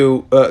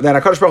to that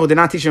HaKadosh Baruch Hu did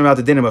not teach them about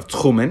the dinim of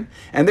Tchumen,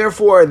 and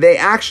therefore they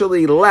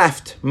actually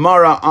left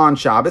Mara on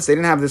Shabbos. They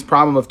didn't have this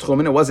problem of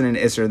Tchumen; it wasn't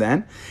an Isser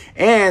then,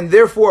 and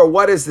therefore,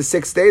 what is the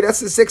 6th day? That's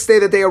the 6th day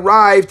that they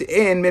arrived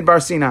in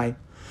Midbar Sinai.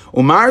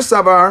 Umar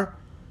Savar,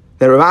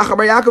 that Rav Acha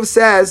bar Yaakov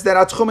says that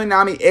at Tchumen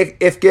Nami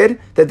Ifgid,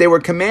 that they were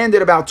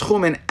commanded about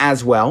Tchumen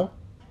as well,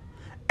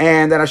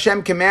 and that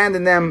Hashem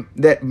commanded them,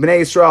 that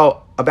Bnei Yisrael,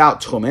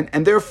 about Tchumen,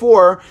 and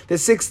therefore the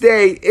 6th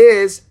day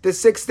is the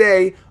 6th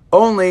day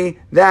only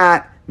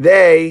that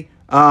they,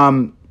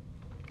 the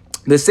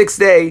 6th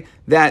day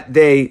that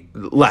they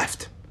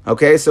left.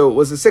 Okay, so it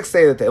was the 6th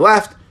day that they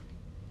left.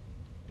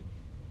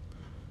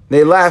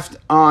 They left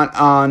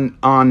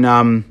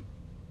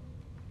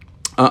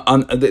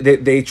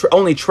they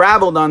only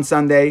traveled on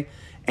Sunday,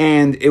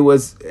 and it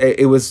was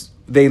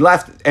they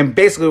left, and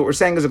basically what we're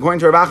saying is, according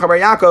to Rav Acha bar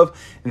Yaakov,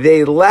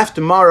 they left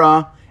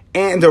Mara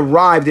and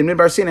arrived in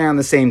Midbar Sinai on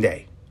the same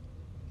day.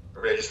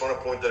 I just want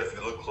to point out, if you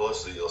look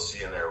closely, you'll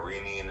see an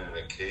Iranian in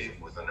a cave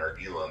with an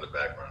argila in the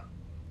background.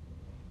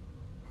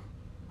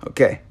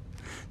 Okay.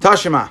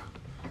 Tashima.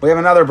 We have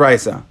another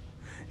brisa.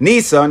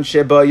 Nisan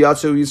sheba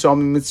yatsu Yisrael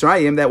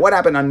Mitzrayim. That what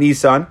happened on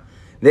Nisan?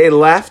 They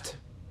left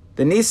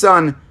the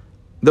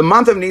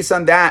month of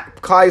Nisan,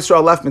 that Klal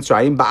Yisrael left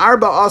Mitzrayim.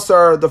 Ba'arba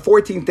asar, the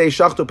 14th day,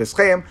 shachtu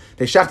Peschem.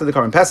 They shachted the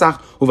Karban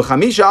Pesach.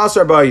 Uv'chamisha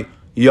asar by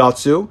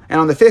Yatsu, and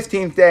on the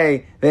 15th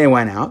day they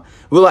went out.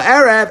 V'la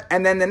erev,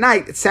 and then the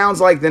night. It sounds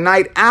like the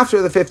night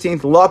after the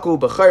 15th, laku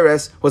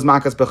b'chayres, was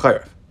makas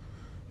b'chayres.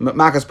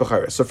 Makas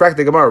b'chayres. So frak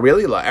the Gemara,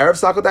 really? La erev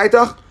saku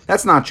daitach?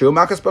 That's not true.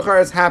 Makas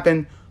b'chayres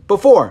happened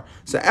before.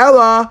 So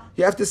Ella,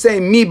 you have to say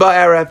mi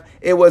ba'erev.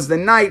 It was the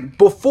night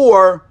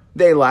before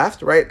they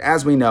left, right?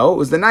 As we know, it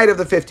was the night of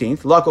the 15th,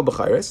 laku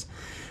b'chayres.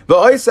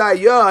 What's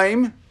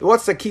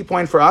the key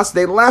point for us?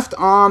 They left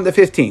on the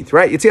 15th,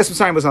 right? Yetzias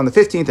Mitzrayim was on the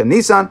 15th of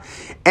Nisan,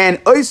 and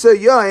Oisa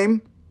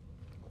Yom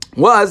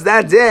was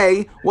that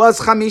day, was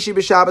Chamishi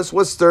B'Shabbos,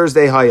 was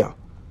Thursday Haya.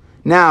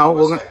 Now,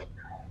 was it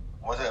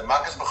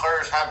Makas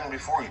B'Chayres happened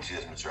before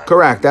Yetzias Mitzrayim?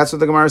 Correct, that's what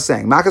the Gemara is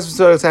saying. Makas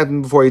B'Chayres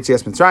happened before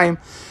Yetzias Mitzrayim.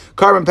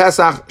 Karban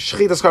Pesach,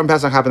 Shechitas Karban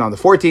Pesach happened on the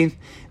 14th.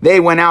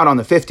 They went out on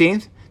the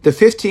 15th. The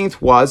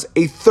 15th was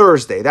a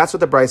Thursday. That's what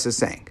the Bryce is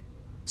saying.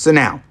 So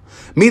now,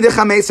 from the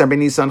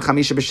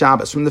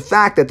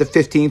fact that the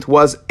 15th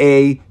was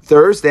a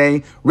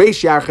Thursday,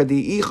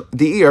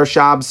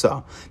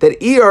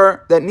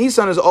 that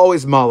Nisan is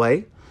always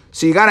Malay,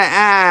 so you got to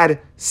add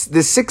the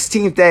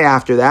 16th day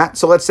after that.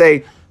 So let's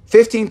say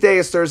 15th day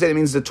is Thursday, that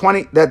means that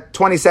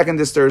 22nd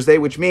is Thursday,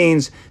 which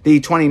means the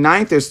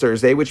 29th is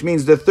Thursday, which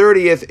means the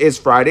 30th is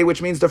Friday,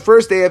 which means the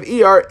first day of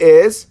Iyar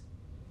is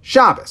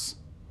Shabbos.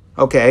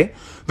 Okay?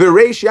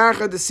 V'reish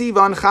Yarcha de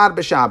Sivan Chad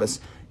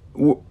b'Shabbos.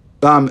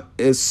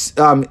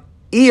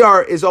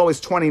 Iyar is always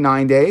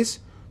 29 days.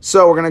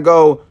 So we're going to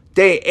go,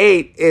 day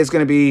 8 is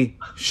going to be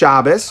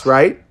Shabbos,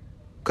 right?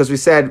 Because we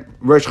said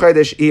Rosh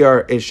Chodesh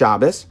Iyar is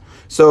Shabbos.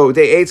 So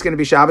day 8 is going to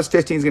be Shabbos,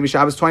 15 is going to be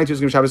Shabbos, 22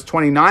 is going to be Shabbos,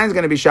 29 is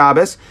going to be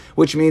Shabbos,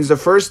 which means the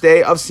first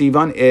day of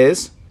Sivan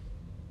is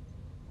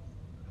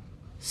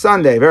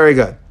Sunday. Very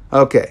good.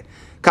 Okay.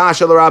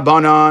 Kasha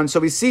l'Rabbanan. So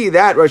we see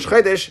that Rosh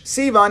Chodesh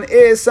Sivan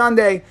is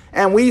Sunday,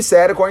 and we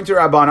said according to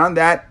Rabbanan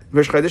that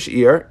Rosh Chodesh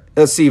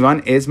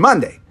Sivan is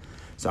Monday.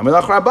 So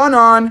Amalach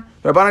Rabbanan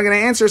are going to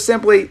answer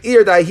simply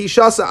Ir Dai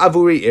Hishasa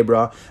Avuri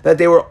Ibra, that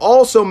they were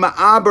also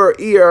Ma'aber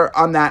Ir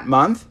on that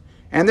month,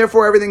 and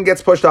therefore everything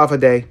gets pushed off a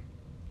day.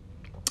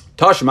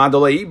 Tashma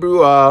Dolei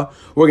Ibru,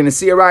 we're going to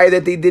see a raya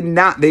that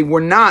they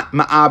were not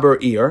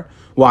Ma'aber Ir.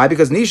 Why?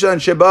 Because Nishan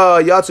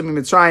Sheba Yatsu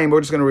Mitzrayim,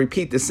 we're just going to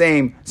repeat the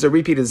same. So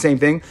repeated the same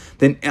thing.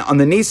 Then on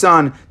the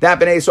Nisan, that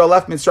Bnei Yisrael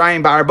left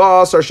Mitzrayim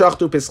Ba'arba Asar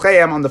Shachtu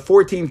Pischayim. On the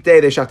 14th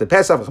day they shachted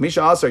Pesach.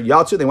 Chamisha Asar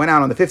Yatsu. They went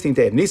out on the 15th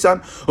day of Nisan.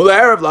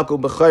 Ule'erev Laku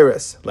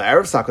B'Chayres.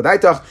 Le'erev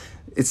Sakodaitach.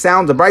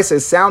 The Brisa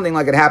is sounding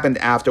like it happened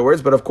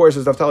afterwards, but of course,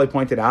 as Naftali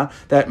pointed out,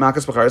 that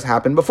Makas B'Chayres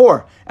happened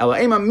before.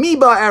 Elaima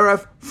Miba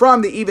Erev,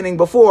 from the evening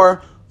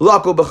before.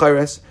 Laku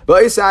b'chayres.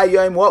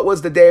 What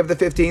was the day of the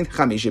 15th?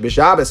 Chamishi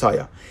b'Shabbos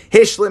haya.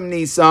 Hishlim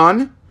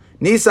Nisan.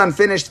 Nisan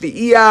finished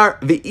v'ira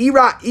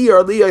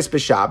ir liyos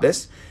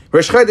b'Shabbos.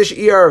 Rosh Chodesh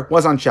ir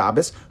was on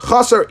Shabbos.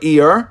 Chaser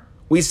ir.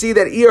 We see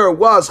that ir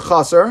was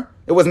chaser.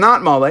 It was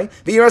not malay.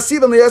 V'ira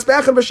sivan liyos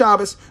b'echad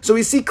b'Shabbos. So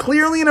we see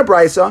clearly in a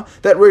brisa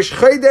that Rosh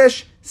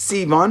Chodesh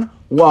Sivan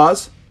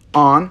was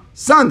on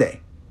Sunday.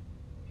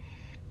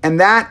 And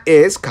that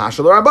is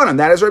Kasha l'Rabbanan.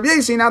 That is Rabbi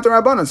Yesi, not the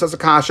Rabbanan. So it's a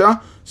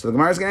Kasha. So the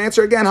Gemara is going to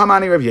answer again,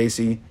 Hamani Rabbi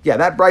Yesi. Yeah,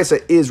 that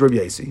Brisa is Rabbi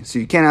Yesi. So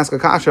you can't ask a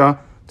Kasha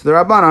to the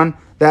Rabbanan.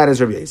 That is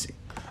Rabbi Yesi.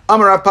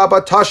 Amar Rav Papa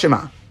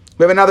Tashima.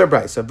 We have another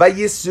Brisa.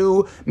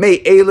 Vayisu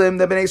me Elim,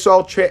 the Bnei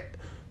Yisrael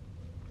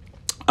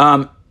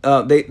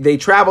they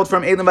traveled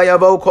from Elim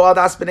Vayavo called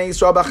As Bnei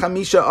Yisrael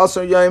B'Chamisha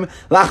Asar Yom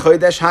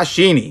L'Chodesh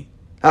Hasheni.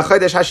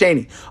 Chodesh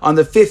Hasheni. On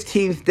the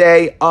 15th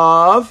day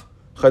of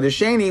Chodesh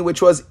Sheni,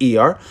 which was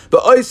Iyar.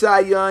 But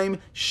Oisa Yom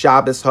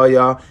Shabbos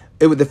Haya.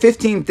 The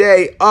 15th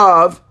day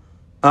of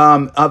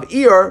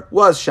Iyar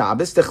was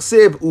Shabbos.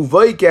 T'chsiv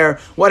uvoiker.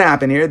 What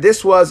happened here?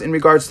 This was in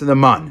regards to the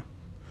man.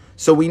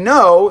 So we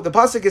know the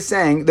pasuk is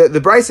saying the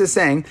Brisa is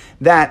saying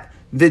that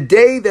the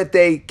day that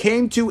they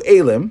came to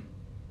Elim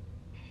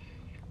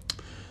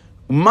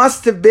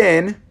must have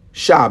been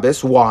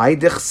Shabbos. Why?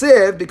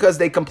 T'chsiv, because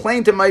they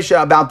complained to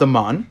Moshe about the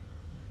man.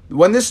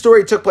 When this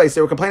story took place,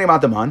 they were complaining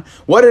about the man.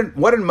 What did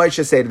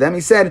Moshe say to them?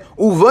 He said,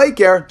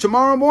 "Uvoiker,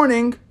 tomorrow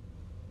morning,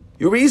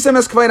 Yurisem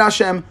es Kvod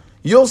Hashem.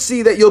 You'll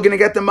see that you're going to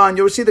get the man.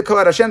 You'll see the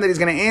Kvod Hashem that He's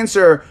going to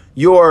answer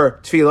your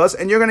tefillos,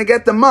 and you're going to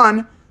get the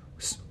man.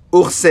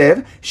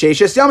 Uchsev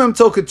sheishes yamim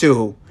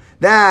tilkatuhu.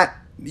 That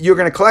you're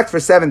going to collect for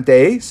 7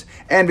 days,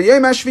 and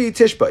v'yom hashvi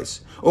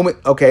tishbais.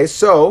 Okay,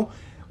 so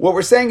what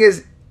we're saying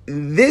is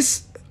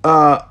this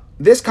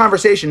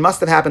conversation must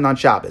have happened on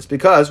Shabbos,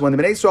 because when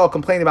the Bnei Yisrael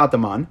complained about the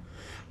man,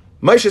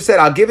 Moshe said,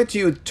 I'll give it to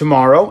you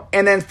tomorrow,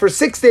 and then for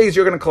 6 days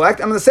you're going to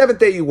collect, and on the 7th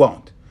day you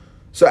won't.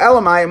 So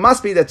Elamai, it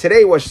must be that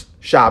today was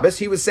Shabbos.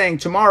 He was saying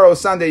tomorrow,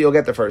 Sunday, you'll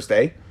get the first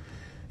day.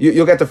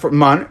 You'll get the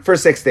man for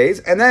 6 days,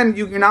 and then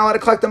you're not allowed to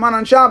collect the man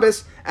on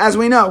Shabbos, as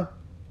we know.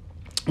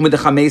 With the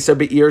Chameser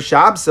Be'ir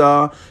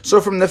Shabsa,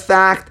 so from the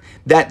fact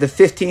that the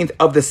 15th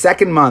of the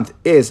second month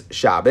is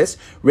Shabbos,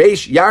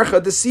 Reish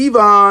Yarcha de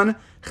Sivan,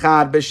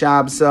 Chad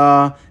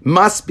B'Shabsa,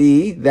 must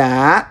be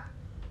that,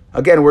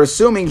 again, we're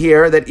assuming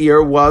here that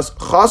Ir was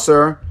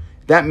Chaser.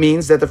 That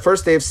means that the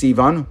first day of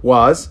Sivan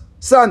was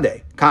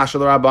Sunday. Kasha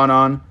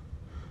l'Rabbanan.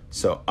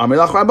 So,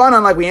 Amirlach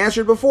Rabbanan, like we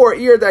answered before,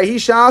 Ir dahi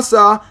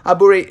shasa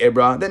aburi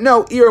ibra, that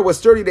no, Ir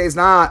was 30 days,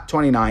 not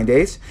 29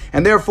 days.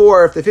 And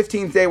therefore, if the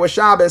 15th day was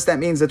Shabbos, that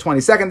means the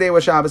 22nd day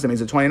was Shabbos, that means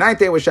the 29th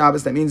day was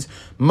Shabbos, that means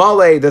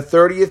Malay, the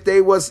 30th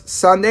day was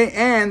Sunday,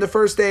 and the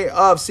first day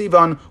of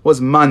Sivan was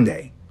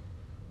Monday.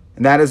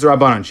 And that is the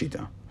Rabbanan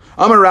Shita.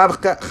 Amar Rav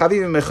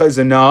Chaviv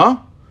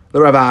Mechazana, the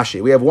Rav Ashi.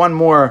 We have one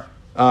more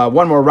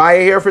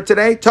raya here for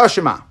today.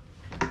 Tashima.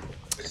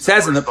 It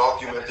says in the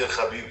documented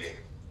Chavivi.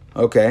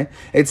 Okay,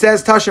 it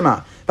says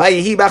Tashima.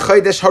 Vayihi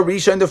b'chodesh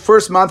harisha, in the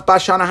first month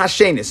b'shana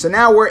hashenis. So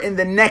now we're in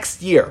the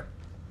next year.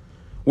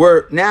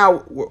 We're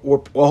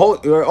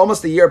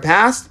almost a year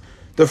past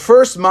the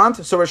first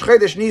month. So Rosh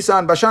Chodesh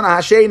Nisan b'shana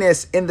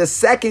hashenis in the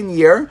second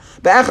year.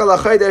 B'echal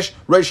hachodesh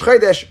Rosh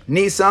Chodesh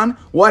Nisan.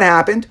 What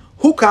happened?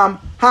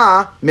 Hukam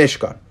ha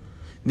Mishkan.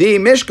 The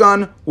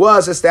Mishkan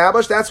was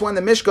established. That's when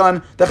the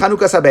Mishkan, the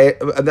Chanukas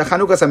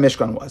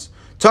Mishkan was.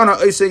 Tana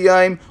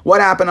Isayim.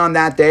 What happened on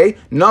that day?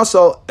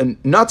 Natal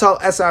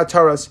Esar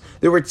Taras.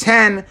 There were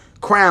 10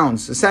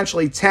 crowns,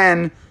 essentially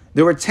 10.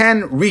 There were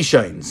 10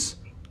 Rishons.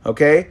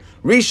 Okay,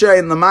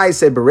 Rishain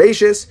Lamaise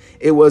Bereshis.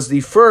 It was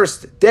the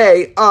first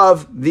day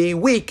of the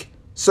week.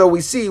 So we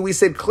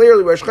said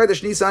clearly Rosh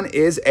Chodesh Nisan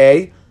is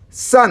a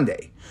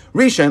Sunday.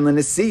 Rishain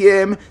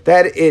L'Nesiyim,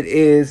 that it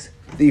is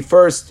the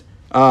first.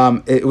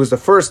 It was the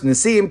first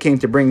Nesiim came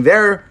to bring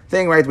their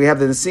thing, right? We have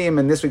the Nesiim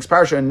in this week's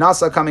parsha and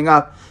Nasa coming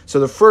up.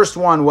 So the first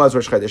one was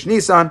Rosh Chodesh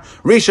Nisan.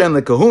 Rishon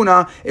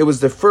LeKahuna. It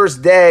was the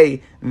first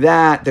day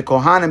that the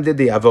Kohanim did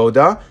the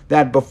Avoda.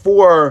 That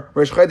before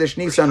Rosh Chodesh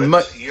Nisan,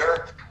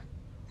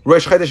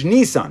 Rosh Chodesh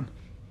Nisan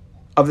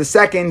of the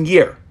second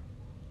year.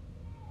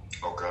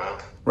 Okay.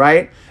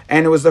 Right?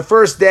 And it was the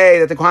first day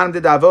that the Kohanim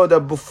did the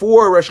avoda.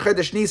 Before Rosh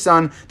Chodesh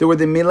Nisan, there were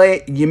the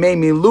Yemei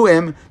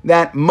Miluim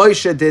that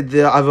Moshe did the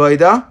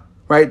avoda,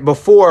 right?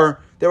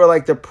 Before, they were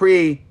like the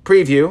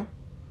preview.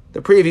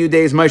 The preview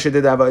days, Moshe did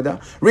the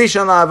avoda.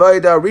 Rishon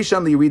la'avoda,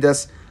 Rishon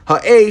li'ridas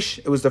ha'esh.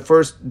 It was the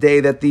first day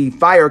that the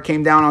fire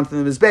came down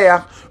onto the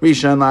Mizbeach.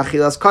 Rishon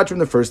la'achilas kachim,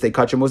 the first day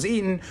kachim was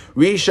eaten.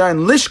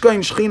 Rishon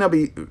lishkain shechina,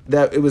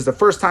 that it was the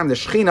first time the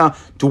Shechina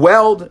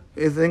dwelled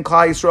in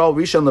Klal Yisrael.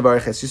 Rishon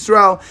levareches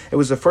Yisrael. It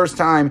was the first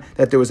time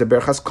that there was a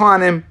berachas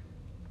kohanim.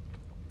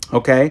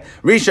 Okay,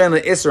 Rishon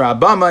le'isra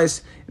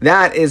bamais.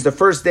 That is the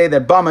first day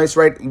that bamais,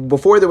 right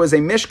before there was a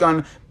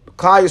Mishkan,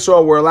 Klal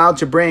Yisrael were allowed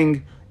to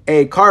bring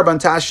a carbon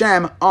to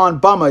Hashem on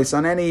bamais,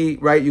 on any,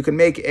 right, you can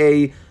make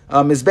a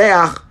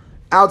mizbeach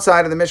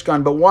outside of the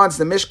Mishkan, but once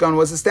the Mishkan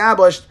was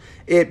established,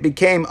 it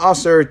became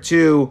usher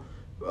to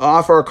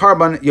offer a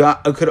carbon. You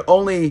could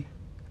only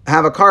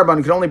have a carbon,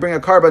 you could only bring a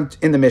carbon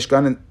in the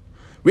Mishkan. And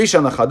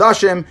Rishon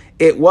l'chadashim,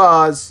 it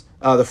was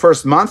the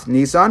first month,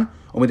 Nisan.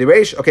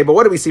 Okay, but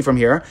what do we see from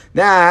here?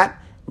 That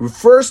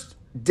first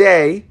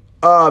day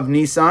of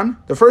Nisan,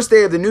 the first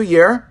day of the new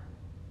year,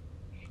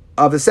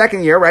 of the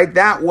second year, right,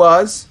 that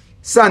was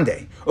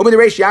Sunday. So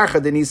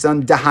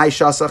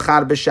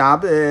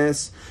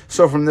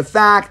from the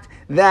fact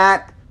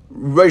that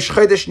Rosh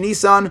Chodesh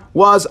Nisan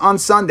was on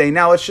Sunday.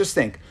 Now let's just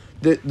think.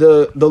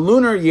 The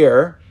lunar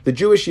year, the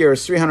Jewish year,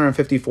 is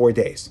 354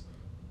 days.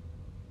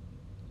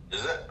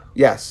 Is it?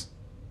 Yes.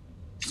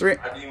 How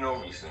do you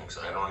know these things?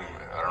 I don't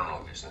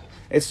know these things.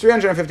 It's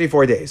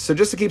 354 days. So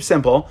just to keep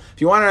simple, if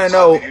you wanted to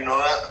know... Did you know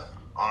that?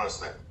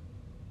 Honestly.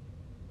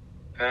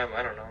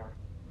 I don't know.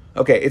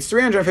 Okay, it's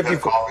 354... You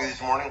had coffee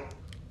this morning?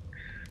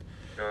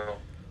 No.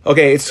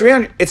 Okay, it's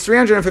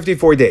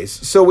 354 days.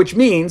 So which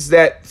means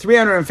that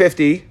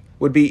 350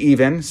 would be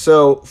even.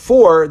 So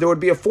 4, there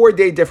would be a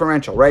 4-day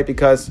differential, right?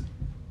 Because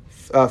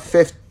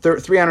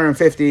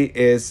 350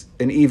 is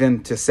an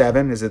even to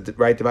 7, is it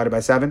right? Divided by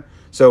 7.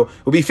 So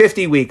it would be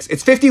 50 weeks.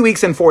 It's 50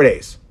 weeks and 4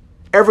 days.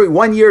 Every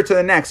 1 year to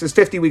the next is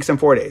 50 weeks and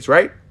 4 days,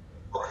 right?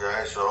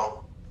 Okay,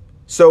 so?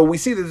 So we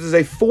see that there's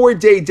a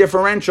 4-day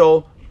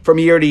differential from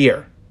year to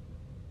year.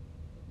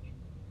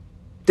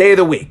 Day of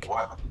the week.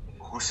 What?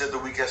 Who said the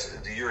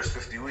year is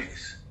 50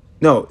 weeks?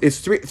 No, it's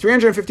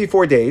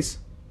 354 days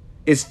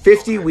is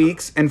 50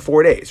 weeks and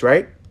 4 days,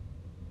 right?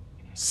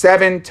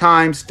 7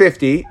 times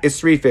 50 is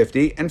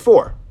 350 and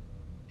 4.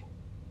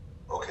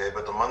 Okay,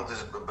 but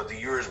the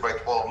year is by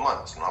 12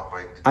 months, not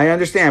by... I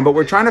understand, but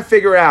we're trying to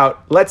figure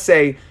out, let's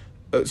say,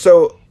 in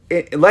the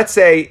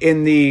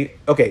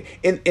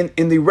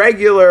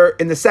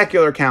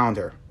secular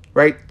calendar,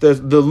 right?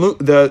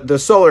 The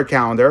solar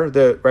calendar,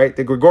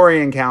 the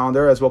Gregorian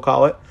calendar, as we'll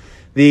call it,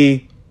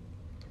 Dude,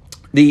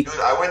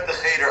 I went to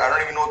Cheder. I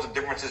don't even know what the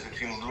difference is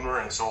between lunar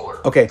and solar.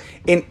 Okay,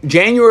 in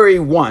January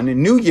 1,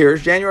 in New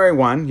Year's, January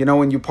 1, you know,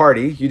 when you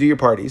party, you do your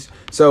parties.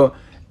 So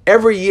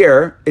every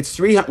year, it's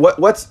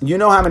you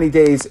know how many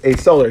days a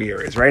solar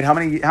year is, right? How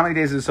many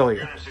days is a solar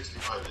year?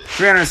 365 days.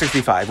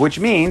 365, which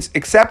means,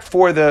 except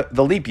for the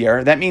leap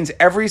year, that means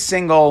every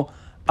single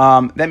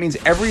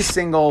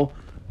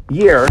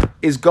year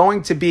is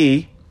going to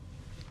be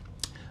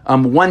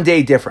 1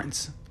 day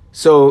difference.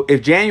 So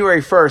if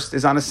January 1st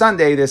is on a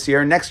Sunday this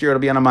year, next year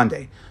it'll be on a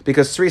Monday.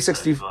 Because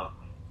 360... I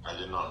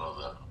did not know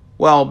that.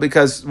 Well,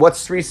 because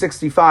what's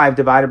 365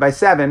 divided by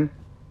 7?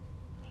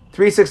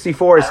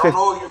 364 is 50. I don't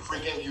know,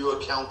 you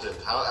accountant.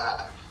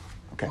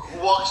 Okay. Who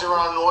walks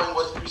around knowing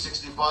what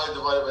 365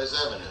 divided by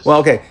 7 is? Well,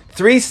 okay.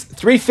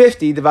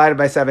 350 divided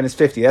by 7 is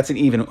 50. That's an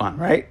even one,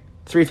 right?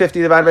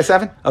 350 divided by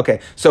 7?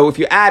 Okay. So if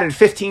you added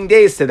 15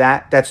 days to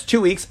that, that's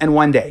 2 weeks and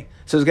 1 day.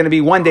 So it's going to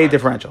be 1 day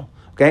differential.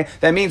 Okay,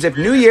 that means if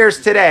New Year's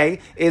today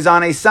is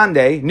on a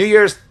Sunday, New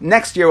Year's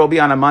next year will be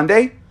on a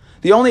Monday.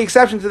 The only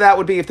exception to that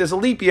would be if there's a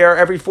leap year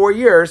every 4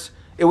 years,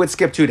 it would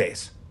skip 2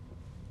 days,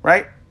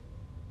 right?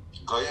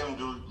 Goyim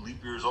do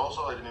leap years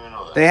also? I didn't even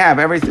know that. They have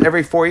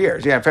every 4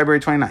 years. Yeah, February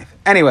 29th.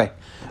 Anyway,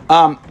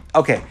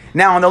 okay.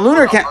 Now on the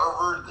lunar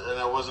Harvard, and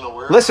I wasn't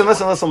aware. Listen.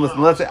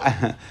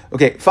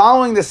 Okay,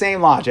 following the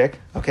same logic.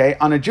 Okay,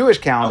 on a Jewish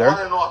calendar. I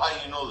want to know how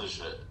you know this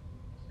shit.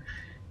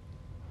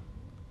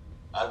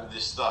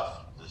 This stuff.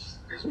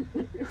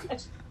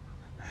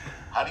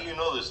 How do you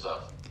know this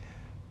stuff?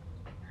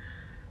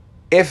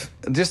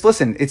 Just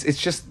listen, it's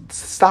just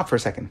stop for a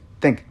second.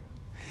 Think.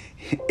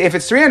 If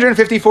it's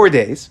 354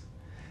 days,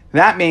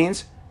 that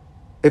means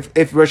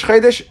if Rosh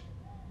Chodesh,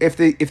 if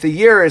the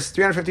year is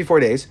 354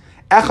 days,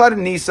 Echad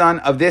Nisan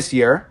of this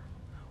year,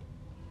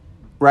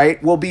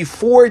 right, will be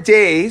 4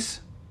 days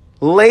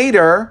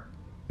later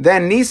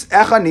than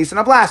Echad Nisan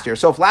of last year.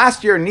 So if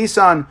last year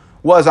Nisan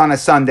was on a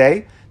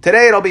Sunday,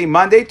 today it'll be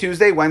Monday,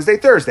 Tuesday, Wednesday,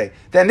 Thursday.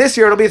 Then this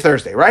year it'll be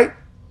Thursday, right?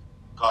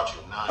 Got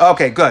you. Nice.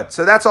 Okay, good.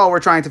 So that's all we're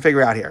trying to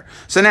figure out here.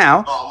 So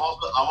now... No,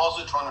 I'm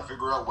also trying to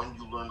figure out when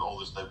you learned all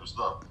this type of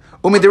stuff.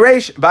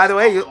 Umidiresh, by the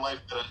way,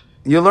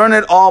 you learn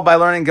it all by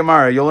learning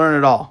Gemara. You'll learn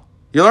it all.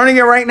 You're learning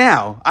it right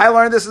now. I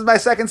learned this is my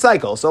second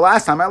cycle. So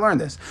last time I learned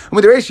this.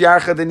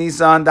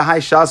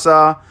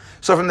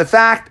 So from the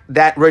fact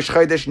that Rosh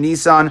Chodesh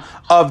Nisan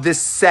of the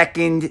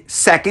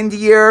second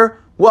year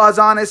was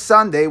on a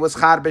Sunday, was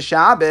Chad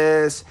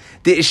B'Shabbos,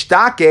 the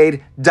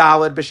Ishtaked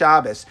Daled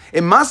B'Shabbos.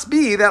 It must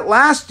be that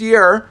last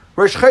year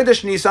Rosh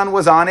Chodesh Nisan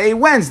was on a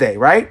Wednesday,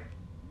 right?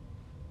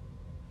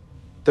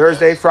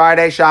 Thursday,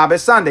 Friday,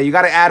 Shabbos, Sunday. You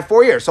got to add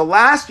 4 years. So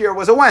last year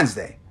was a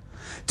Wednesday.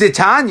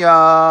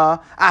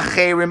 Titanya,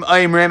 Acherim,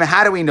 Oimrim.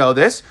 How do we know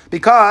this?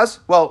 Because,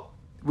 well,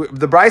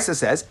 the Brisa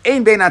says,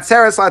 Ein bein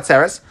atzeres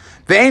latzeres,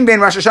 ve'ein bein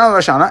Rosh Hashanah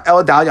Rosh Hashanah,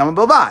 el dal yamim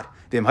bilvad.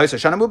 V'im ha'is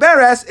Hashanah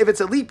muberes. If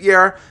it's a leap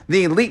year,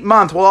 the leap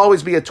month will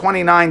always be a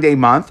 29-day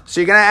month, so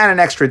you're going to add an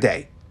extra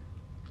day.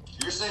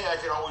 You're saying I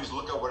can always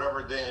look at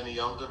whatever day any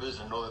Yom Tov is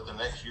and know that the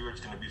next year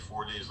it's going to be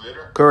 4 days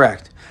later?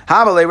 Correct.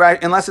 Havale,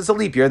 unless it's a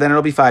leap year, then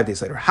it'll be 5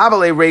 days later.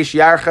 Havale reish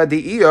yarcha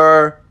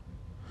di'ir.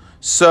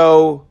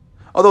 So,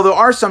 although there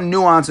are some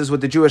nuances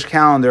with the Jewish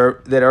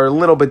calendar that are a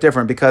little bit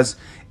different because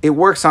it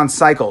works on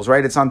cycles,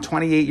 right? It's on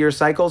 28-year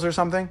cycles or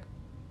something.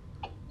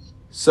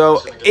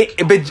 So,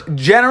 but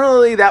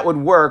generally that would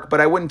work, but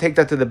I wouldn't take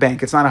that to the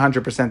bank. It's not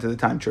 100% of the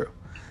time true.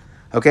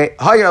 Okay?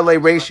 If I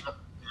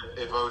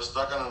was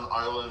stuck on an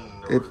island...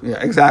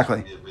 Yeah,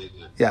 exactly.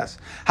 Yes.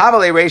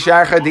 Havale reish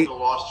yarcha di'ir.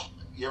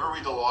 You ever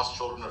read The Lost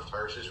Children of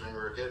Tarshish when you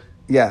were a kid?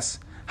 Yes.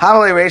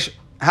 Havale reish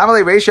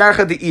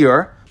yarcha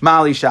di'ir,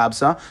 mali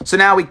shabsa. So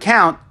now we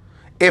count.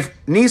 If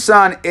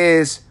Nisan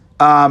is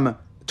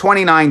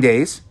 29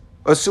 days,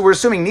 so we're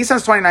assuming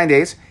Nisan's 29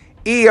 days,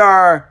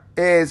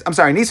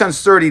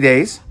 Nisan's 30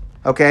 days,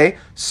 okay?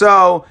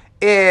 So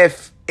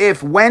if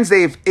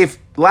Wednesday, if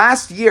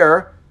last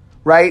year,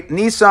 right,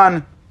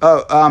 Nisan,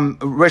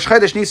 Rosh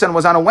Chodesh Nisan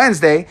was on a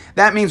Wednesday,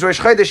 that means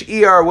Rosh Chodesh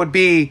Iyar would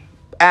be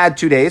add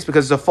 2 days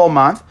because it's a full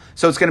month,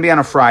 so it's going to be on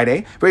a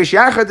Friday. Reish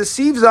Yarcha the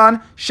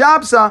Sivzan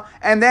Shabsa,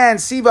 and then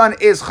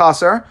Sivan is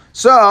Chaser,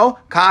 so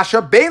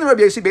Kasha Bein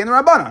Rabbi Yossi Bein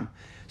Rabbanan.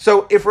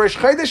 So if Rosh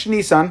Chodesh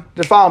Nisan,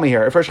 to follow me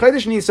here, if Rosh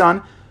Chodesh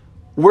Nisan,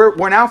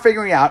 we're now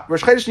figuring out,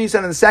 Rosh Chodesh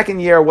Nisan in the second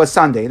year was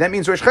Sunday. That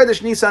means Rosh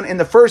Chodesh Nisan in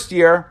the first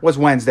year was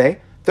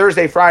Wednesday,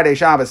 Thursday, Friday,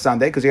 Shabbos,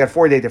 Sunday, because you got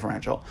 4-day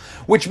differential.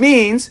 Which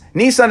means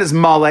Nisan is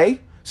Malay,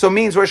 so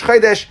means Rosh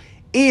Chodesh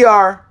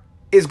Iyar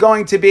is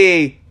going to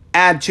be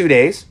add 2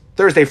 days,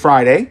 Thursday,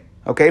 Friday,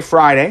 okay,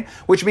 Friday,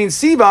 which means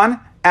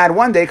Sivan, add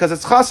 1 day, because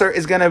it's Chaser,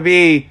 is going to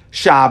be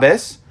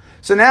Shabbos.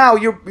 So now,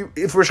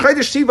 if Rosh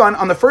Chodesh Sivan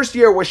on the first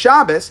year was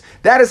Shabbos,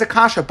 that is a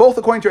kasha, both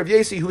according to Rav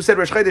Yossi, who said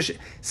Rosh Chodesh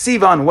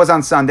Sivan was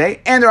on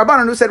Sunday, and the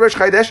Rabbanan, who said Rosh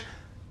Chodesh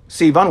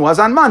Sivan was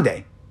on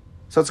Monday.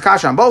 So it's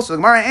kasha on both. So the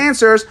Gemara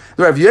answers,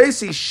 the Rav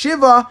Yossi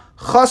Shiva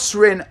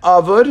Chasrin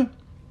Avud,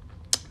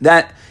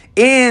 that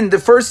in the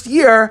first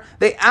year,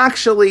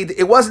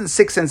 it wasn't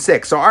 6 and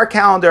 6. So our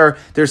calendar,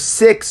 there's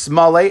 6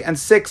 Malay and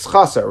 6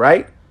 Chaser,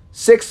 right?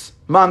 6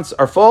 months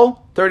are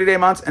full, 30-day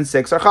months, and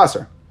 6 are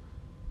Chaser.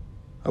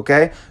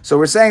 Okay, so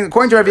we're saying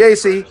according to Rav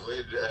Yossi,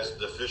 as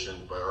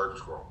deficient by Art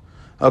Scroll.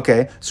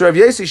 Okay, so Rav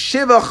Yossi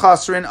Shiva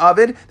Chasrin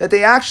Avid, that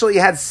they actually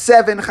had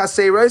 7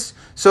 Chaseros,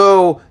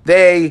 so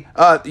they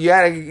you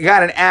got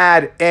to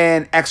add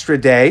an extra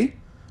day,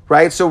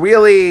 right? So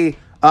really,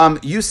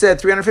 you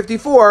said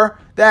 354.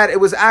 That it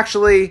was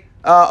actually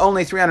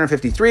only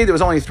 353. There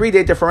was only a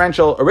 3-day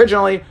differential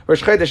originally.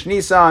 Rosh Chodesh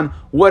Nisan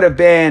would have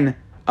been,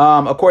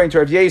 according to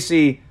Rav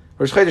Yossi,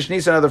 Rosh Chodesh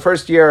Nisan of the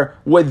first year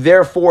would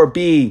therefore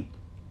be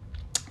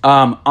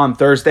on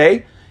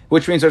Thursday,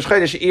 which means Rosh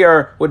Chodesh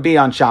Iyar would be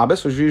on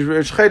Shabbos, which means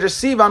Rosh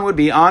Chodesh Sivan would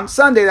be on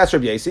Sunday. That's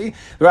Rav Yossi.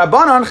 The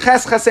Rabbanon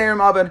Ches Chaserim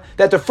Abed,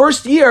 that the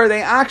first year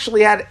they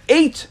actually had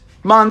 8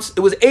 months. It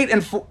was 8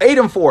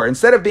 and 4.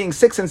 Instead of being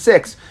 6 and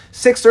 6,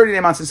 6 30-day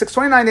months and 6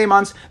 29-day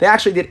months, they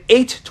actually did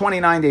 8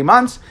 29-day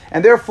months,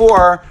 and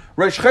therefore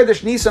Rosh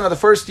Chodesh Nisan of the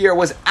first year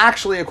was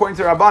actually, according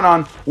to the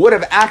Rabbanon, would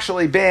have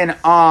actually been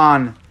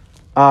on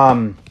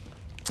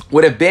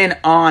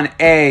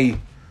a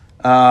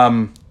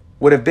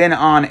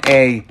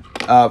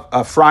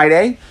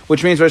Friday,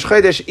 which means Rosh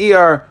Chodesh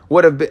Iyar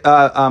would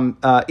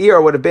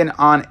have been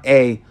on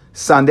a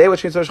Sunday,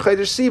 which means Rosh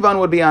Chodesh Sivan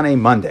would be on a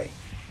Monday.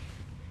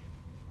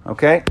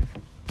 Okay.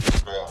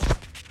 Yeah.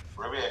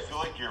 Rabbi, I feel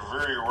like you're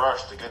very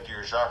rushed to get to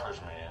your chakras,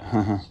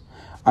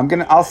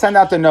 man. I'll send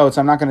out the notes.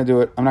 I'm not gonna do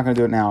it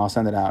now. I'll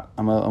send it out.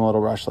 I'm a little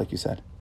rushed, like you said.